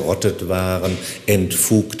oben zerrottet waren,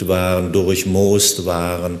 entfugt waren, durchmoost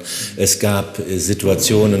waren. Es gab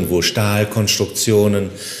Situationen, wo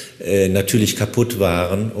Stahlkonstruktionen natürlich kaputt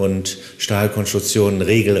waren und Stahlkonstruktionen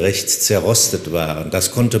regelrecht zerrostet waren.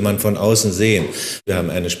 Das konnte man von außen sehen. Wir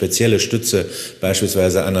haben eine spezielle Stütze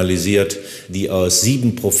beispielsweise analysiert, die aus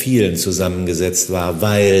 7 Profilen zusammengesetzt war,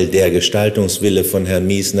 weil der Gestaltungswille von Herrn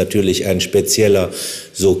Mies natürlich ein spezieller,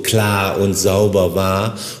 so klar und sauber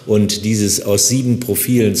war. Und dieses aus 7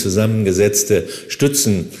 Profilen zusammengesetzte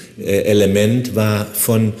Stützenelement war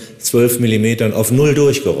von 12 mm auf 0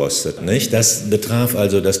 durchgerostet. Nicht? Das betraf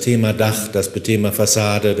also das Thema Dach, das Thema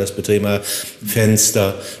Fassade, das Thema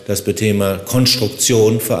Fenster, das Thema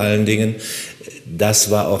Konstruktion vor allen Dingen.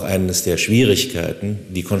 Das war auch eines der Schwierigkeiten,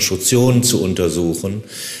 die Konstruktion zu untersuchen,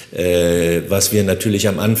 was wir natürlich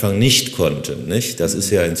am Anfang nicht konnten. Nicht? Das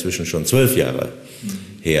ist ja inzwischen schon 12 Jahre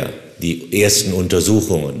her, die ersten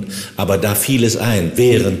Untersuchungen. Aber da fiel es ein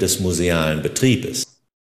während des musealen Betriebes.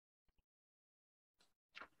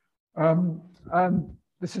 And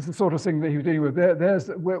this is the sort of thing that he was dealing with.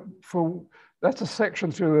 That's a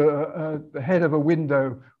section through the head of a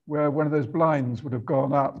window where one of those blinds would have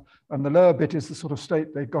gone up. And the lower bit is the sort of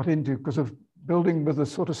state they got into because of building with the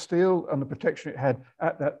sort of steel and the protection it had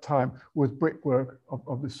at that time with brickwork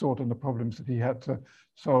of this sort and the problems that he had to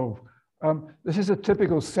solve. This is a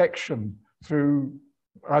typical section through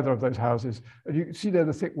either of those houses. And you can see there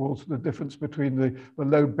the thick walls, the difference between the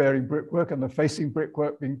load-bearing brickwork and the facing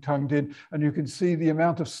brickwork being tongued in. And you can see the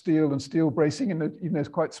amount of steel and steel bracing in even those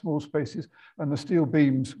quite small spaces and the steel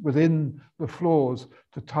beams within the floors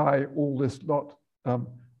to tie all this lot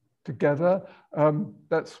together.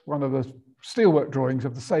 That's one of the steelwork drawings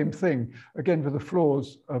of the same thing, again with the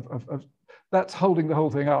floors that's holding the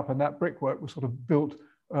whole thing up, and that brickwork was sort of built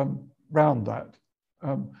round that.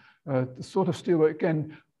 The sort of steelwork,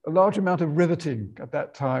 again, a large amount of riveting at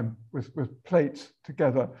that time with plates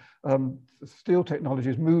together. The steel technology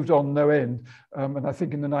has moved on no end, and I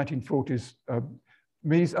think in the 1940s,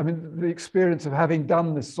 Mies, I mean, the experience of having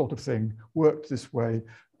done this sort of thing, worked this way,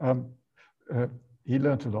 he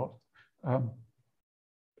learnt a lot.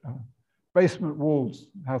 Basement walls,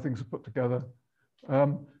 how things are put together.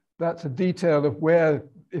 That's a detail of where,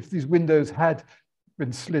 if these windows had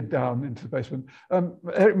been slid down into the basement.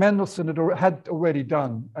 Eric Mendelsohn had already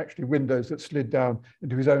done actually windows that slid down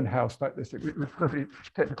into his own house like this. It was pretty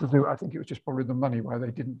technical to do. I think it was just probably the money why they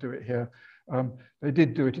didn't do it here. They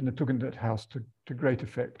did do it in the Tugendhat House to great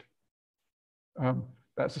effect. Again,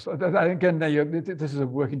 this is a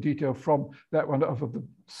working detail from that one of the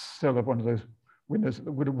cell of one of those windows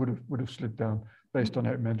that would have slid down based on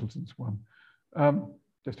Eric Mendelssohn's one.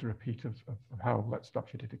 Just a repeat of how all that stuff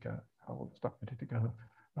fitted together.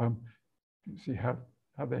 You see how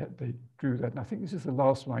they drew that. And I think this is the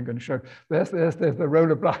last one I'm going to show. There's the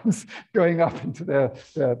roller blinds going up into their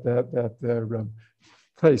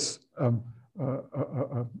place above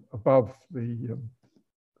the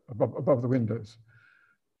windows.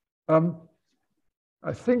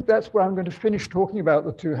 I think that's where I'm going to finish talking about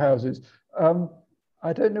the two houses.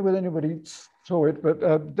 I don't know whether anybody saw it, but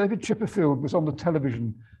David Chipperfield was on the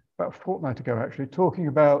television about a fortnight ago, actually, talking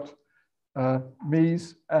about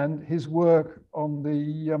Mies and his work on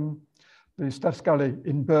the Stadthalle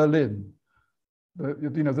in Berlin,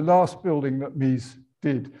 the last building that Mies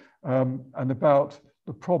did, and about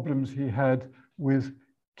the problems he had with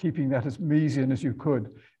keeping that as Miesian as you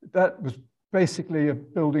could. That was basically a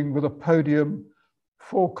building with a podium,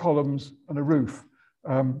 4 columns, and a roof.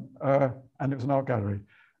 And it was an art gallery.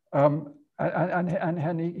 And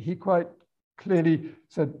he quite clearly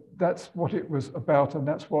said that's what it was about, and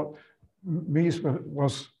that's what Mies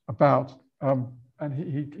was about. And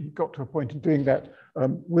he got to a point in doing that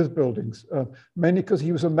with buildings, mainly because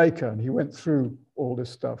he was a maker and he went through all this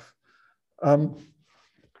stuff.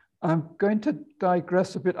 I'm going to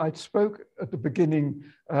digress a bit. I spoke at the beginning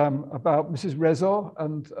about Mrs. Reza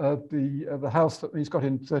and the house that Mies got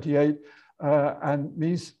in 38. And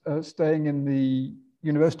Mies staying in the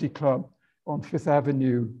University Club on Fifth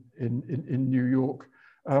Avenue in New York,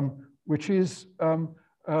 which is,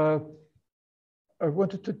 I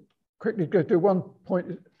wanted to quickly go to one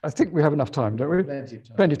point. I think we have enough time, don't we? Plenty of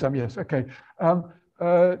time. Plenty of time, yes, okay.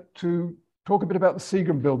 To talk a bit about the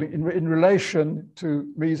Seagram building in relation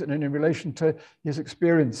to Mies and in relation to his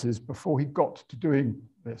experiences before he got to doing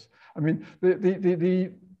this. I mean,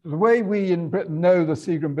 the way we in Britain know the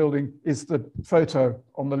Seagram building is the photo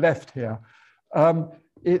on the left here.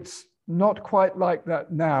 It's not quite like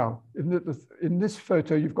that now. In this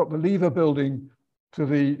photo, you've got the Lever building to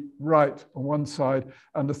the right on one side,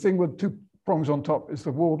 and the thing with 2 prongs on top is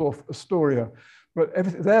the Waldorf Astoria. But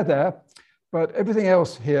they're there, but everything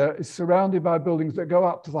else here is surrounded by buildings that go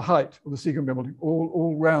up to the height of the Seagram building,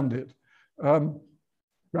 all round it. Round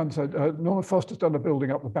the side. Norman Foster's done a building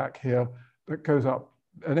up the back here that goes up,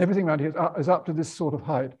 and everything around here is up to this sort of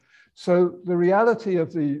height. So the reality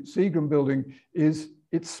of the Seagram building is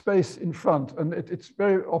its space in front, and it's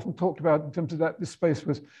very often talked about in terms of that this space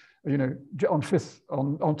was, you know, on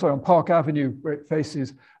Park Avenue where it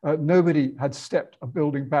faces, nobody had stepped a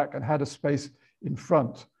building back and had a space in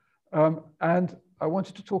front. And I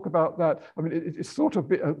wanted to talk about that. I mean, it's thought of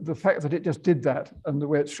the fact that it just did that, and the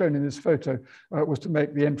way it's shown in this photo was to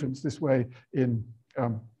make the entrance this way in,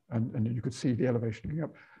 and you could see the elevation going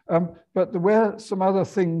up. But there were some other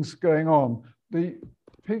things going on. The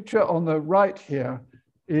picture on the right here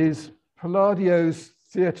is Palladio's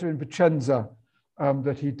theatre in Vicenza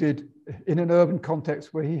that he did in an urban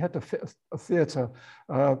context where he had to fit a theatre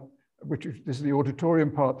this is the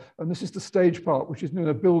auditorium part, and this is the stage part, which is in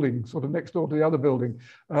a building sort of next door to the other building,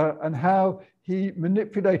 and how he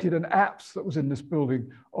manipulated an apse that was in this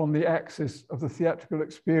building on the axis of the theatrical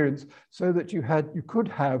experience, so that you could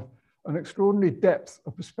have an extraordinary depth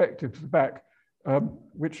of perspective to the back,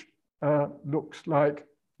 which looks like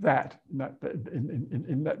that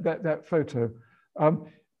in that photo.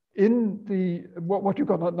 In the what you've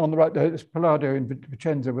got on the right there is Palladio in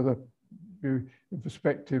Vicenza with a view in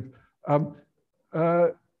perspective.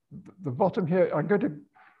 The bottom here, I'm going to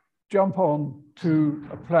jump on to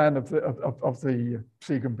a plan of the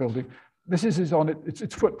Seagram building. This is on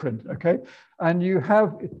its footprint, okay? And you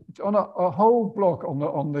have it's on a whole block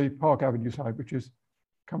on the Park Avenue side, which is,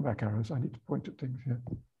 come back arrows. I need to point at things here.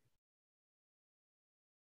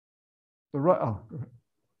 The right,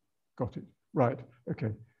 got it. Right,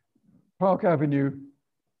 okay. Park Avenue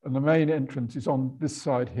and the main entrance is on this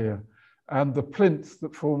side here. And the plinth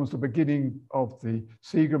that forms the beginning of the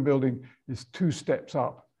Seagram building is 2 steps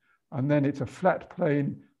up. And then it's a flat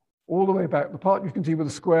plane all the way back. The part you can see with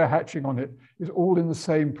the square hatching on it is all in the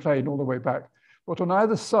same plane all the way back. But on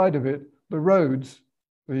either side of it, the roads,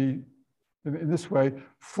 in this way,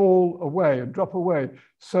 fall away and drop away.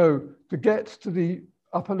 So to get to the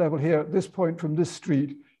upper level here at this point from this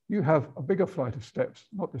street, you have a bigger flight of steps,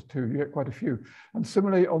 not just 2, you get quite a few. And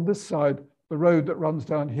similarly on this side, the road that runs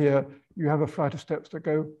down here, you have a flight of steps that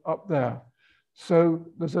go up there. So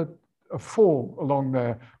there's a fall along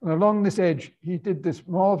there. And along this edge, he did this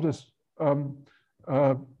marvelous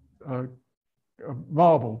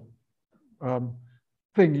marble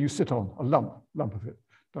thing you sit on, a lump of it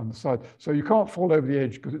down the side. So you can't fall over the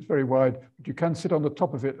edge because it's very wide, but you can sit on the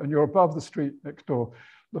top of it and you're above the street next door.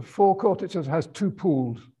 The forecourt, it has 2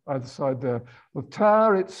 pools either side there. The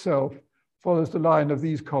tower itself follows the line of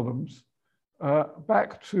these columns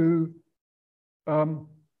back to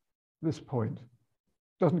this point.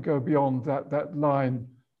 Doesn't go beyond that line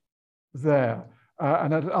there.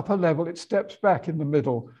 And at an upper level, it steps back in the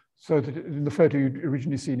middle, so that in the photo you'd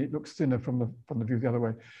originally seen, it looks thinner from the view the other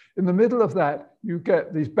way. In the middle of that, you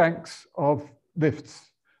get these banks of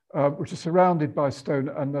lifts, which are surrounded by stone,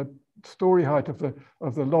 and the story height of the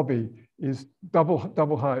lobby is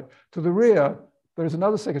double height. To the rear, there is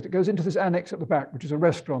another second. It goes into this annex at the back, which is a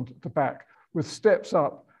restaurant at the back, with steps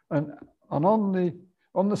up, and on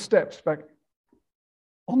the steps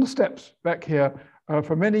back here,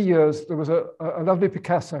 for many years, there was a lovely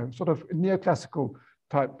Picasso, sort of neoclassical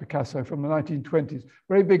type Picasso from the 1920s.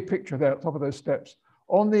 Very big picture there at the top of those steps.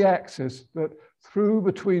 On the axis that through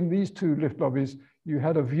between these 2 lift lobbies, you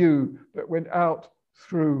had a view that went out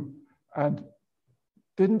through and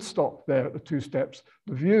didn't stop there at the 2 steps.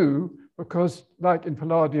 The view, because like in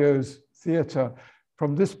Palladio's theatre,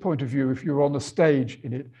 from this point of view, if you're on the stage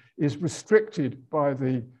in it, is restricted by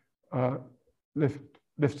the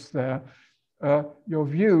lifts there. Your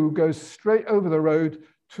view goes straight over the road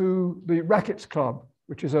to the Rackets Club,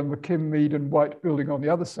 which is a McKim, Mead and White building on the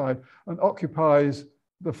other side, and occupies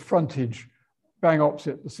the frontage bang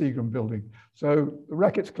opposite the Seagram building. So the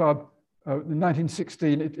Rackets Club, in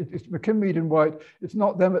 1916, it's McKim, Mead and White. It's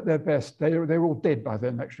not them at their best. They were all dead by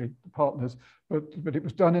then, actually, the partners. But it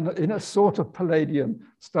was done in a sort of Palladian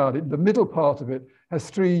style. The middle part of it has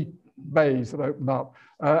 3 bays that open up,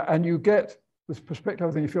 and you get this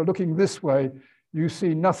perspective thing. If you're looking this way, you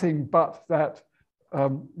see nothing but that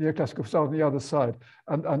neoclassical facade on the other side,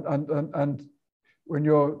 and when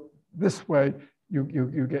you're this way,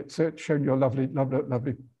 you get shown your lovely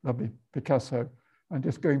Picasso. And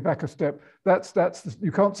just going back a step,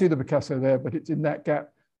 you can't see the Picasso there, but it's in that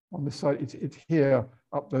gap on the side. It's here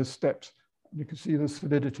up those steps. You can see the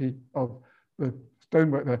solidity of the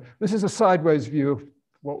stonework there. This is a sideways view of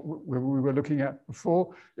what we were looking at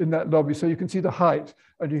before in that lobby. So you can see the height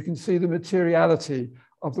and you can see the materiality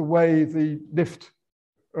of the way the lift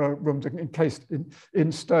rooms are encased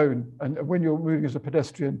in stone. And when you're moving as a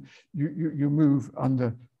pedestrian, you move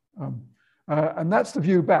under. And that's the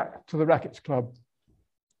view back to the Rackets Club.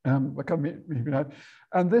 And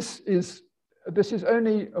this is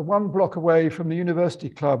only 1 block away from the University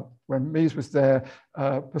Club when Mies was there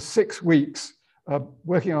for 6 weeks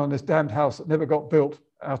working on this damned house that never got built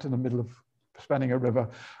out in the middle of spanning a river.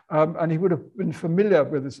 And he would have been familiar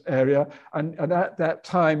with this area. And at that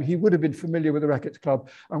time, he would have been familiar with the Rackets Club.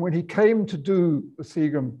 And when he came to do the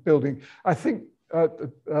Seagram building, I think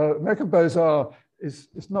American Beaux-Arts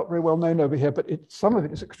is not very well known over here, but some of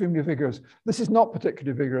it is extremely vigorous. This is not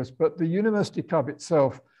particularly vigorous, but the University Club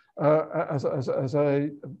itself, as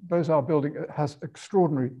a Beaux-Arts building, has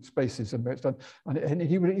extraordinary spaces in it. And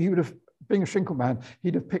he would have, being a Schinkelmann,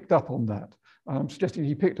 he'd have picked up on that. I'm suggesting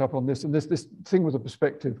he picked up on this, and this thing with the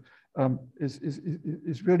perspective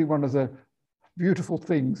is really one of the beautiful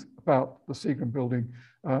things about the Seagram building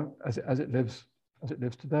as it lives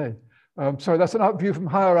today. So that's an up view from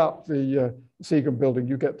higher up the Seagram building.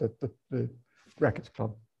 You get the Rackets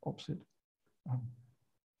Club opposite.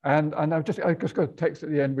 And I just got a text at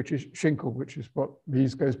the end, which is Schinkel, which is what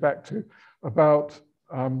Mies goes back to, about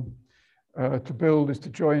to build is to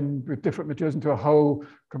join with different materials into a whole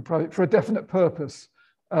for a definite purpose.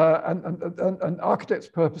 And architects'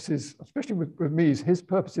 purposes, especially with Mies, his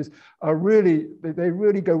purposes are really, they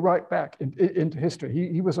really go right back into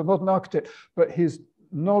history. He was a modern architect, but his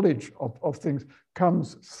knowledge of things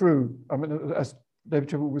comes through, I mean, as David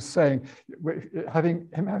Chibble was saying,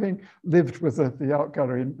 having lived with the art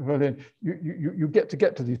gallery in Berlin, you get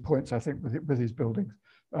to these points, I think, with these buildings.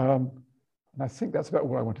 And I think that's about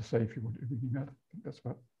all I want to say. If you want to read that, I think that's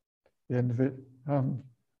about the end of it.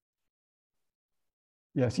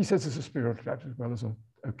 Yes, he says it's a spiritual fact as well as a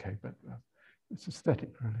okay, but it's aesthetic,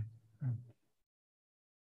 really.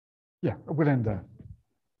 Yeah, we'll end there.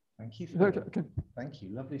 Thank you. Okay. Thank you.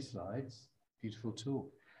 Lovely slides. Beautiful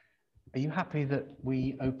talk. Are you happy that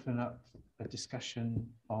we open up a discussion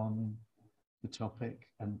on the topic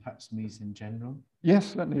and perhaps Mies in general? Yes,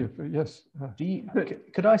 certainly. Yes.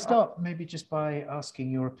 Could I start maybe just by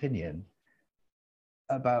asking your opinion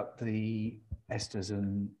about the Esters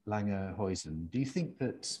and Lange Häuser? Do you think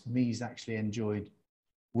that Mies actually enjoyed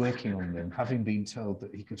working on them, having been told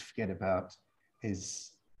that he could forget about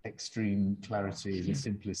his extreme clarity and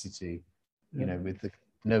simplicity, you know, with the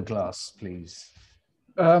no glass, please?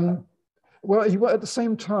 Well, at the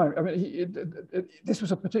same time, I mean, this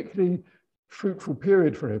was a particularly fruitful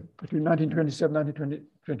period for him between 1927,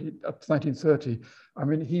 1920, up to 1930. I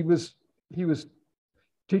mean, he was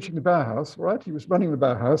teaching the Bauhaus, right? He was running the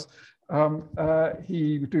Bauhaus.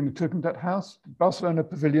 He was doing the Tugendhat House, Barcelona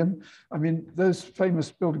Pavillion. I mean, those famous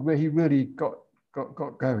buildings where he really got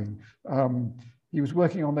going. He was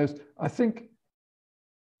working on those. I think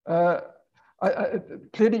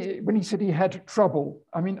clearly when he said he had trouble,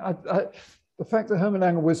 I mean, the fact that Hermann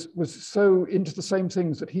Lange was so into the same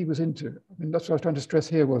things that he was into, I mean, that's what I was trying to stress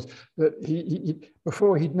here, was that he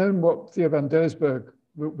before he'd known what Theo van Doesburg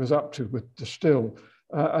was up to with the Still.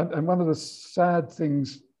 And one of the sad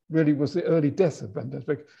things really was the early death of van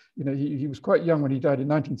Doesburg. You know, he was quite young when he died in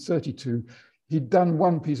 1932. He'd done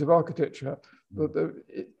one piece of architecture, but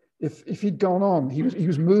if he'd gone on, he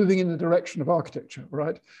was moving in the direction of architecture,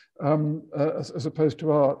 right, as opposed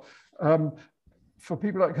to art. For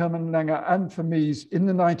people like Hermann Lange and for Mies in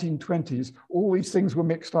the 1920s, all these things were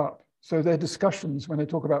mixed up. So their discussions, when they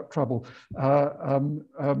talk about trouble,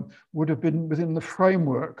 would have been within the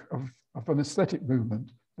framework of an aesthetic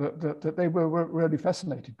movement that they were really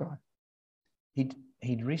fascinated by.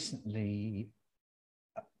 He'd recently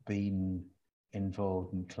been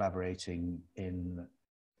involved in collaborating in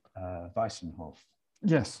Weissenhof.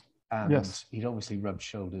 Yes. And yes. He'd obviously rubbed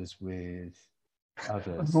shoulders with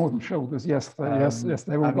others. More than shoulders, yes. Yes,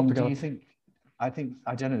 they all got together. Do you think, I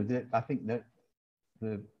don't know, I think that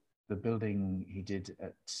the building he did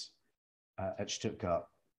at Stuttgart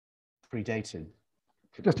predated.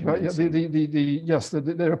 Just about, yeah,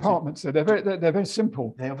 their apartments. They're very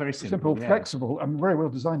simple. They are very simple, yeah. Flexible, and very well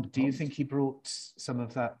designed. Do you think he brought some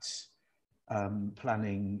of that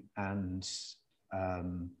planning and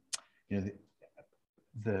you know,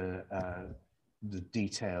 the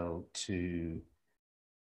detail to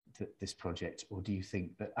this project, or do you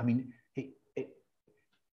think that, I mean,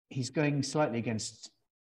 he's going slightly against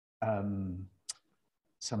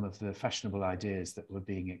some of the fashionable ideas that were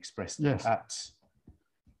being expressed at.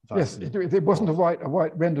 Yes, it wasn't a white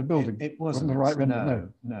rendered building. It wasn't a white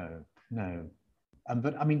rendered. No.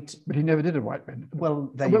 But I mean, but he never did a white rendered.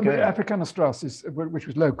 Well, there you go. Afrikanerstrasse, which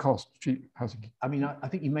was low cost, cheap housing. I mean, I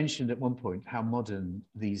think you mentioned at one point how modern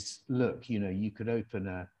these look. You know, you could open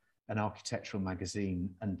an architectural magazine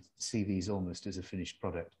and see these almost as a finished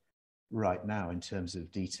product right now in terms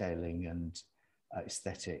of detailing and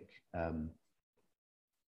aesthetic.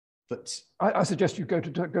 But I suggest you go to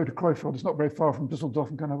Krefeld. It's not very far from Düsseldorf,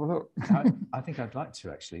 and go and have a look. I think I'd like to,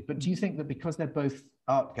 actually. But do you think that because they're both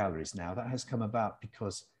art galleries now, that has come about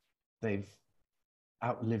because they've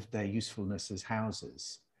outlived their usefulness as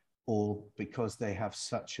houses, or because they have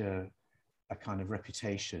such a kind of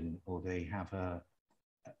reputation, or they have a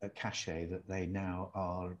cachet that they now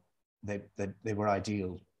are, they were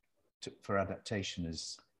ideal for adaptation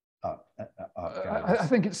as art galleries? I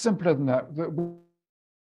think it's simpler than that.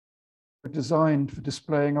 Designed for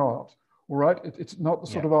displaying art, all right? It's not the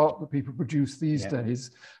sort of art that people produce these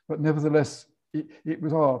days, but nevertheless, it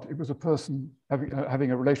was art. It was a person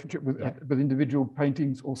having a relationship with individual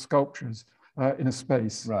paintings or sculptures, in a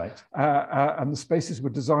space. Right. And the spaces were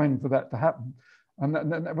designed for that to happen.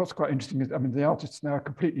 And what's quite interesting is, I mean, the artists now are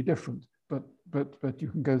completely different, but you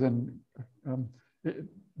can go then,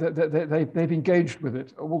 they've engaged with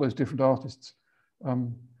it, all those different artists. I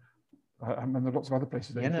mean, there are lots of other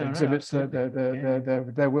places they exhibit.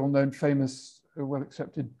 They're well-known, famous,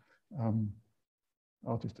 well-accepted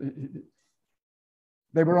artists.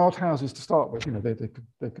 They were art houses to start with, you know, they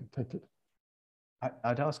could take it.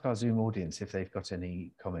 I'd ask our Zoom audience if they've got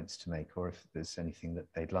any comments to make, or if there's anything that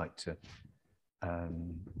they'd like to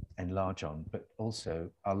enlarge on. But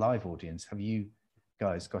also our live audience, have you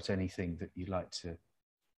guys got anything that you'd like to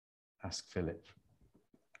ask Philip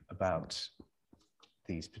about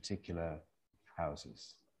these particular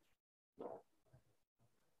houses?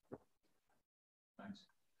 Thanks.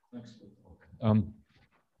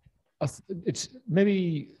 It's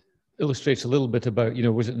maybe illustrates a little bit about, you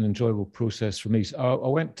know, was it an enjoyable process for me? So I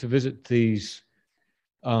went to visit these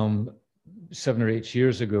 7 or 8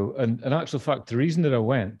 years ago, and in actual fact, the reason that I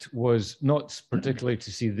went was not particularly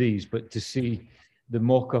to see these, but to see the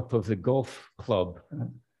mock-up of the golf club,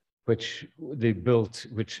 which they built,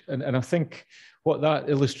 and I think what that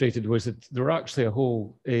illustrated was that there were actually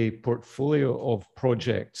a portfolio of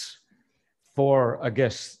projects for, I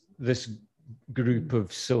guess, this group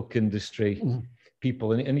of silk industry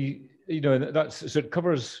people, and you know, that's, so it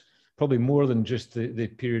covers probably more than just the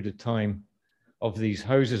period of time of these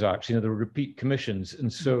houses. Actually, you know, there were repeat commissions,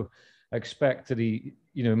 and so I expect that he,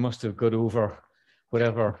 you know, must have got over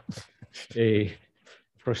whatever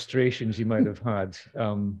frustrations he might have had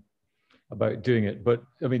about doing it. But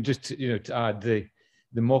I mean, just to, you know, to add, the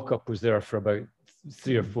mock-up was there for about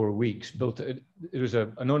 3 or 4 weeks. It was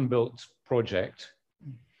an unbuilt project,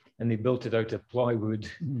 and they built it out of plywood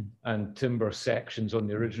and timber sections on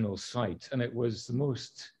the original site. And it was the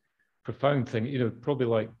most profound thing, you know, probably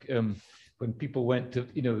like when people went to,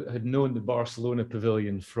 you know, had known the Barcelona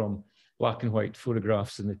Pavillion from black and white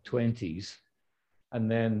photographs in the 20s, and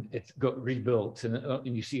then it got rebuilt,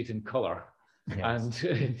 and you see it in color. Yes.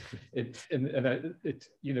 And it,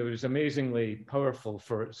 you know, it was amazingly powerful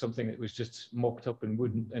for something that was just mocked up in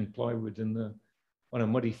wood and plywood on a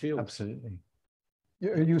muddy field. Absolutely.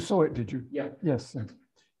 You saw it, did you? Yeah. Yes.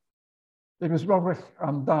 It was Robert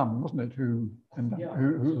Dam, wasn't it, who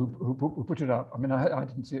put it up? I mean, I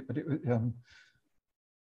didn't see it, but it was.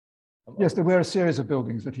 Yes, there were a series of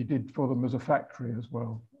buildings that he did for them as a factory as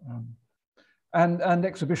well, and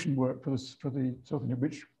exhibition work for the sort of,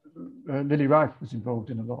 which Lily Reich was involved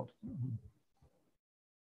in a lot.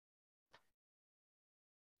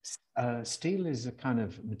 Steel is a kind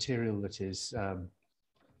of material that is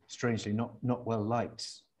strangely not well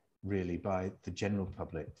liked, really, by the general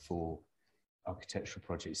public for architectural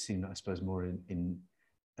projects. Seen, I suppose, more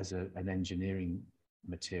as an engineering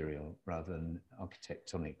material rather than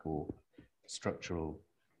architectonic or structural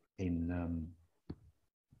in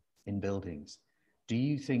buildings. Do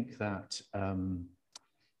you think that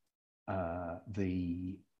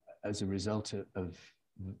as a result of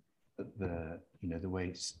the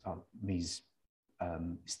way Mies'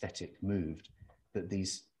 aesthetic moved, that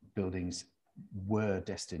these buildings were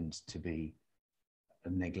destined to be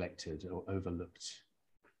neglected or overlooked?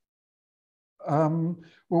 Well,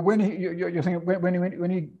 when you're thinking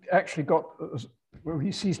when he actually got, well,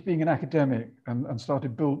 he ceased being an academic and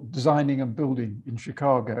started designing and building in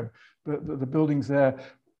Chicago. The buildings there,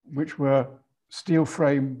 which were steel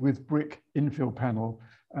frame with brick infill panel,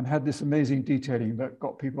 and had this amazing detailing that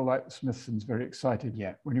got people like the Smithsons very excited.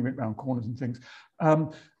 Yeah. When he went round corners and things.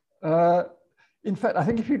 In fact, I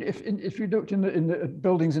think if you looked in the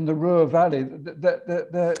buildings in the Rohe Valley,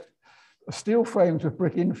 the steel frames with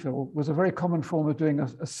brick infill was a very common form of doing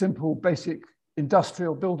a simple, basic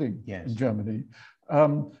industrial building. Yes. In Germany,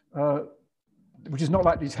 which is not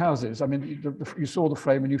like these houses. I mean, you saw the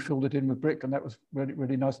frame and you filled it in with brick, and that was really,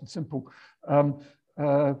 really nice and simple.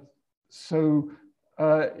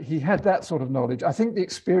 He had that sort of knowledge. I think the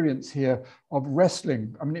experience here of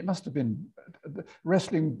wrestling, I mean, it must have been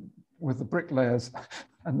wrestling with the bricklayers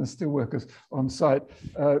and the steelworkers on site,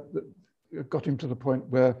 got him to the point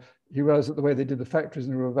where he realized that the way they did the factories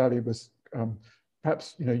in the Ruhr Valley was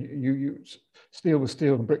perhaps, you know, steel was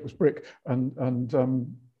steel and brick was brick, and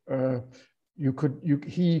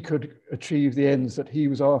he could achieve the ends that he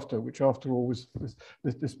was after, which after all was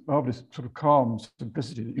this marvelous sort of calm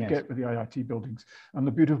simplicity that you get with the IIT buildings, and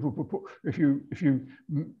the beautiful, if you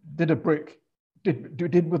did a brick,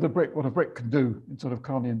 did with a brick what a brick can do in sort of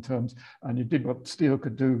Carnian terms, and you did what steel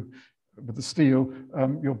could do with the steel,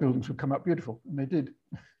 your buildings would come up beautiful, and they did.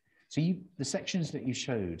 So the sections that you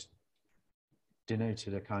showed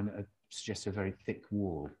denoted a kind of suggests a very thick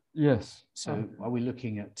wall. Yes. So are we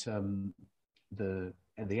looking at the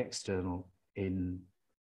external in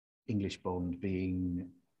English bond being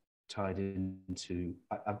tied into?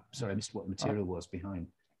 I'm sorry, I missed what the material was behind.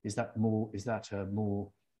 Is that a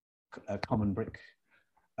more common brick?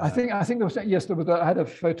 I think there was, yes, there was. I had a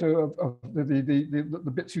photo of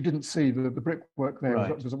the bits you didn't see. The brickwork there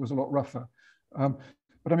was a lot rougher.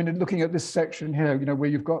 But I mean, looking at this section here, you know, where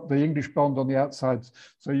you've got the English bond on the outside,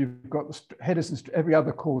 so you've got the headers and every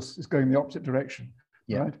other course is going the opposite direction,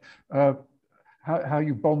 right? How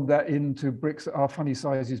you bond that into bricks that are funny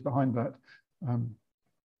sizes behind that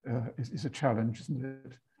is a challenge, isn't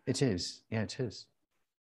it? It is. Yeah, it is.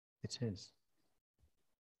 It is.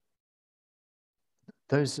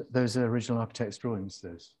 Those are original architect's drawings.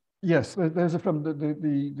 Those. Yes, those are from the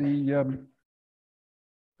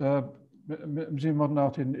Museum of Modern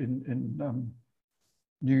Art in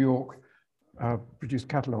New York. Produced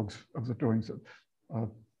catalogues of the drawings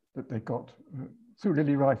that they got through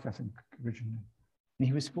Lily Reich, I think, originally.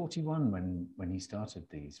 He was 41 when he started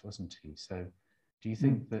these, wasn't he? So, do you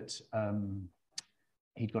think that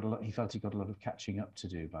he felt he got a lot of catching up to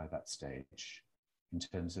do by that stage, in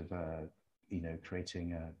terms of you know,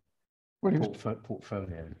 creating a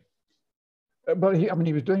portfolio? But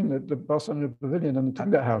he was doing the Barcelona Pavillion and the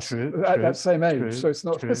Tugendhat House at that same age, so it's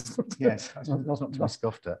not. Yes, it's not to be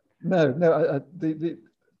scoffed at. No.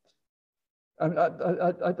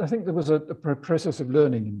 I think there was a process of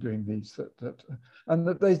learning in doing these, and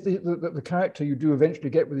that the character you do eventually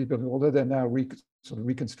get with these buildings, although they're now sort of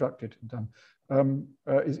reconstructed and done,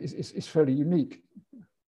 is fairly unique.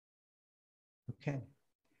 Okay.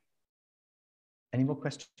 Any more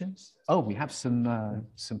questions? Oh, we have some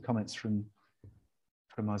comments from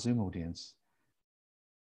our Zoom audience.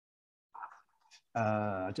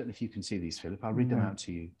 I don't know if you can see these, Philip. I'll read them out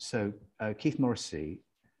to you. So Keith Morrissey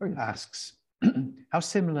asks, how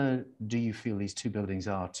similar do you feel these two buildings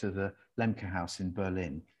are to the Lange House in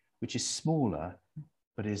Berlin, which is smaller,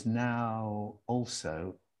 but is now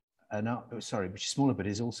also which is smaller, but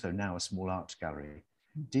is also now a small art gallery?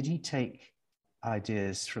 Did he take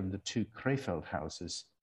ideas from the two Krefeld houses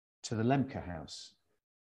to the Lange House?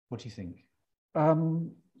 What do you think?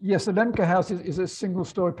 Yes, the Lange House is a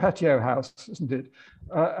single-story patio house, isn't it?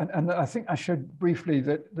 And I think I showed briefly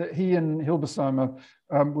that he and Hilbersheimer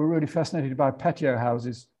were really fascinated by patio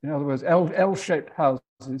houses. In other words, L-shaped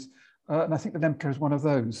houses. And I think the Lange is one of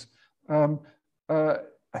those.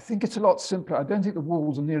 I think it's a lot simpler. I don't think the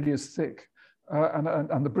walls are nearly as thick.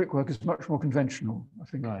 And the brickwork is much more conventional, I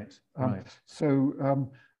think. Right. So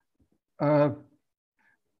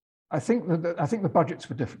I think the budgets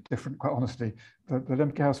were different. Quite honestly, the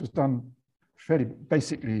Liebknecht House was done fairly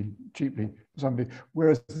basically, cheaply for somebody,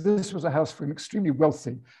 whereas this was a house for an extremely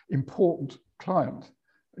wealthy, important client.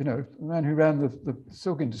 You know, the man who ran the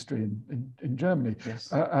silk industry in Germany. Yes.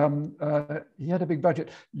 He had a big budget.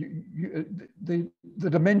 The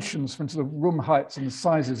dimensions from sort of room heights and the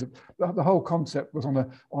sizes of the whole concept was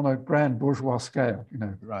on a grand bourgeois scale. You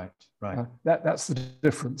know. Right. That's the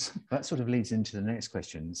difference. That sort of leads into the next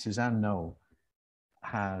question. Suzanne Knoll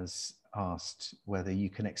has asked whether you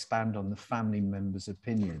can expand on the family members'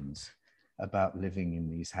 opinions about living in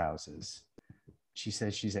these houses. She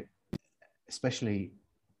says she's especially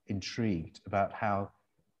intrigued about how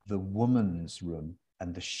the woman's room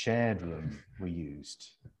and the shared room were used.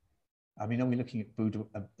 I mean, are we looking at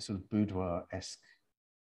sort of boudoir-esque?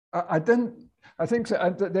 I think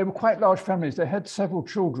so. They were quite large families. They had several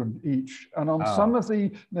children each. And on some of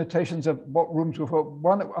the notations of what rooms were for,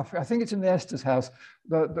 one, I think it's in the Esters house,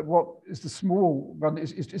 what is the small one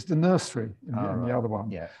is the nursery in the other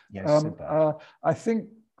one. Yeah, I think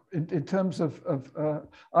in terms of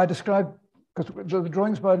I described, because the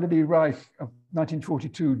drawings by Lily Reich of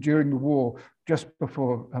 1942 during the war, just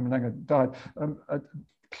before Lange died,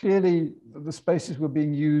 clearly the spaces were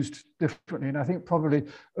being used differently. And I think probably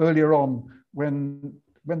earlier on when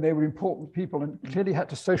they were important people and clearly had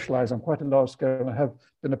to socialize on quite a large scale and have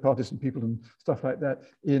dinner parties and people and stuff like that,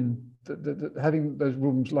 having those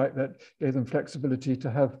rooms like that gave them flexibility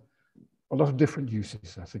to have a lot of different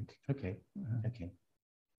uses, I think. Okay.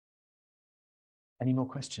 Any more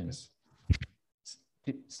questions?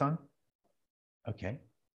 Stein? Okay.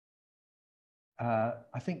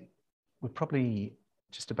 I think we're probably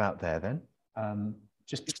just about there then.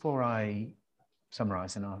 Just before I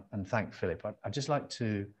summarize and thank Philip, I'd just like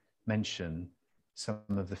to mention some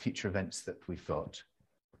of the future events that we've got.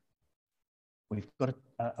 We've got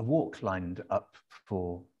a walk lined up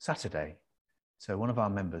for Saturday. So one of our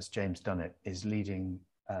members, James Dunnett, is leading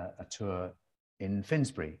a tour in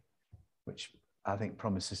Finsbury, which I think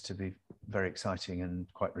promises to be very exciting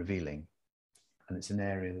and quite revealing. And it's an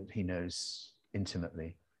area that he knows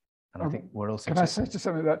intimately. And I think we're also... Can I say to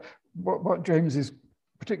something that what James is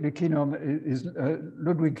particularly keen on is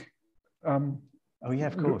Ludwig... oh yeah,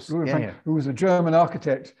 of course. Who was a German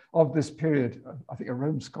architect of this period, I think a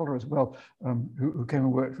Rome scholar as well, who came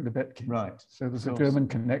and worked for Liebknecht. Right. So there's a German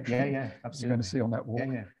connection. Yeah, absolutely. You're going to see on that walk.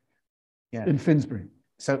 Yeah. In Finsbury.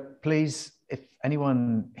 So please, if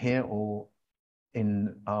anyone here or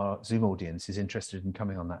in our Zoom audience is interested in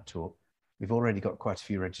coming on that talk, we've already got quite a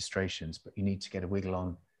few registrations, but you need to get a wiggle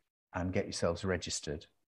on and get yourselves registered.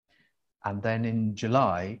 And then in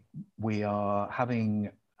July, we are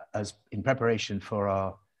having, as in preparation for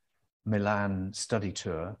our Milan study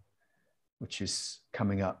tour, which is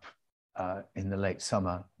coming up in the late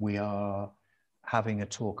summer, we are having a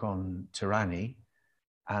talk on tyranny,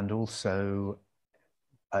 and also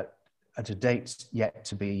at a date yet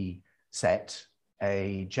to be set,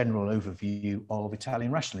 a general overview of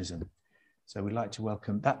Italian rationalism. So we'd like to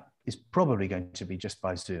welcome, that is probably going to be just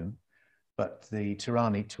by Zoom, but the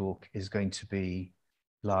tyranny talk is going to be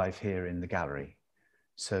live here in the gallery.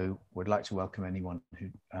 So we'd like to welcome anyone who,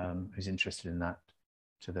 who's interested in that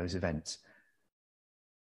to those events.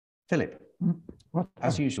 Philip,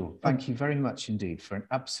 as usual, thank you very much indeed for an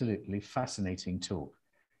absolutely fascinating talk.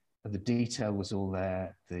 The detail was all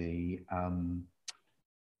there, the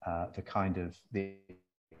kind of the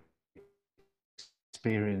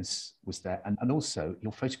experience was there, and also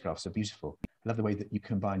your photographs are beautiful. I love the way that you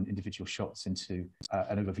combine individual shots into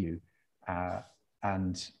an overview,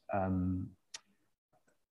 and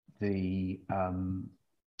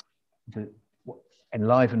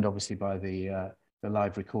enlivened obviously by the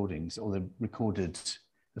live recordings, or the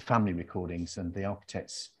family recordings and the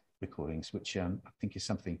architects' recordings, which I think is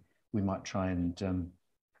something we might try and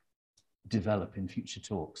develop in future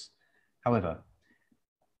talks. However,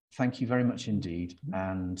 thank you very much indeed.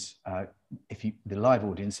 And if you, the live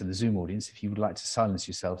audience and the Zoom audience, if you would like to silence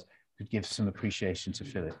yourselves, could give some appreciation to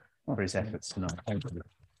Philip for his efforts tonight. Thank you.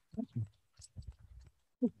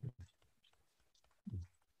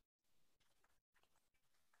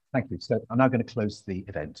 Thank you. So I'm now going to close the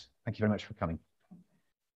event. Thank you very much for coming.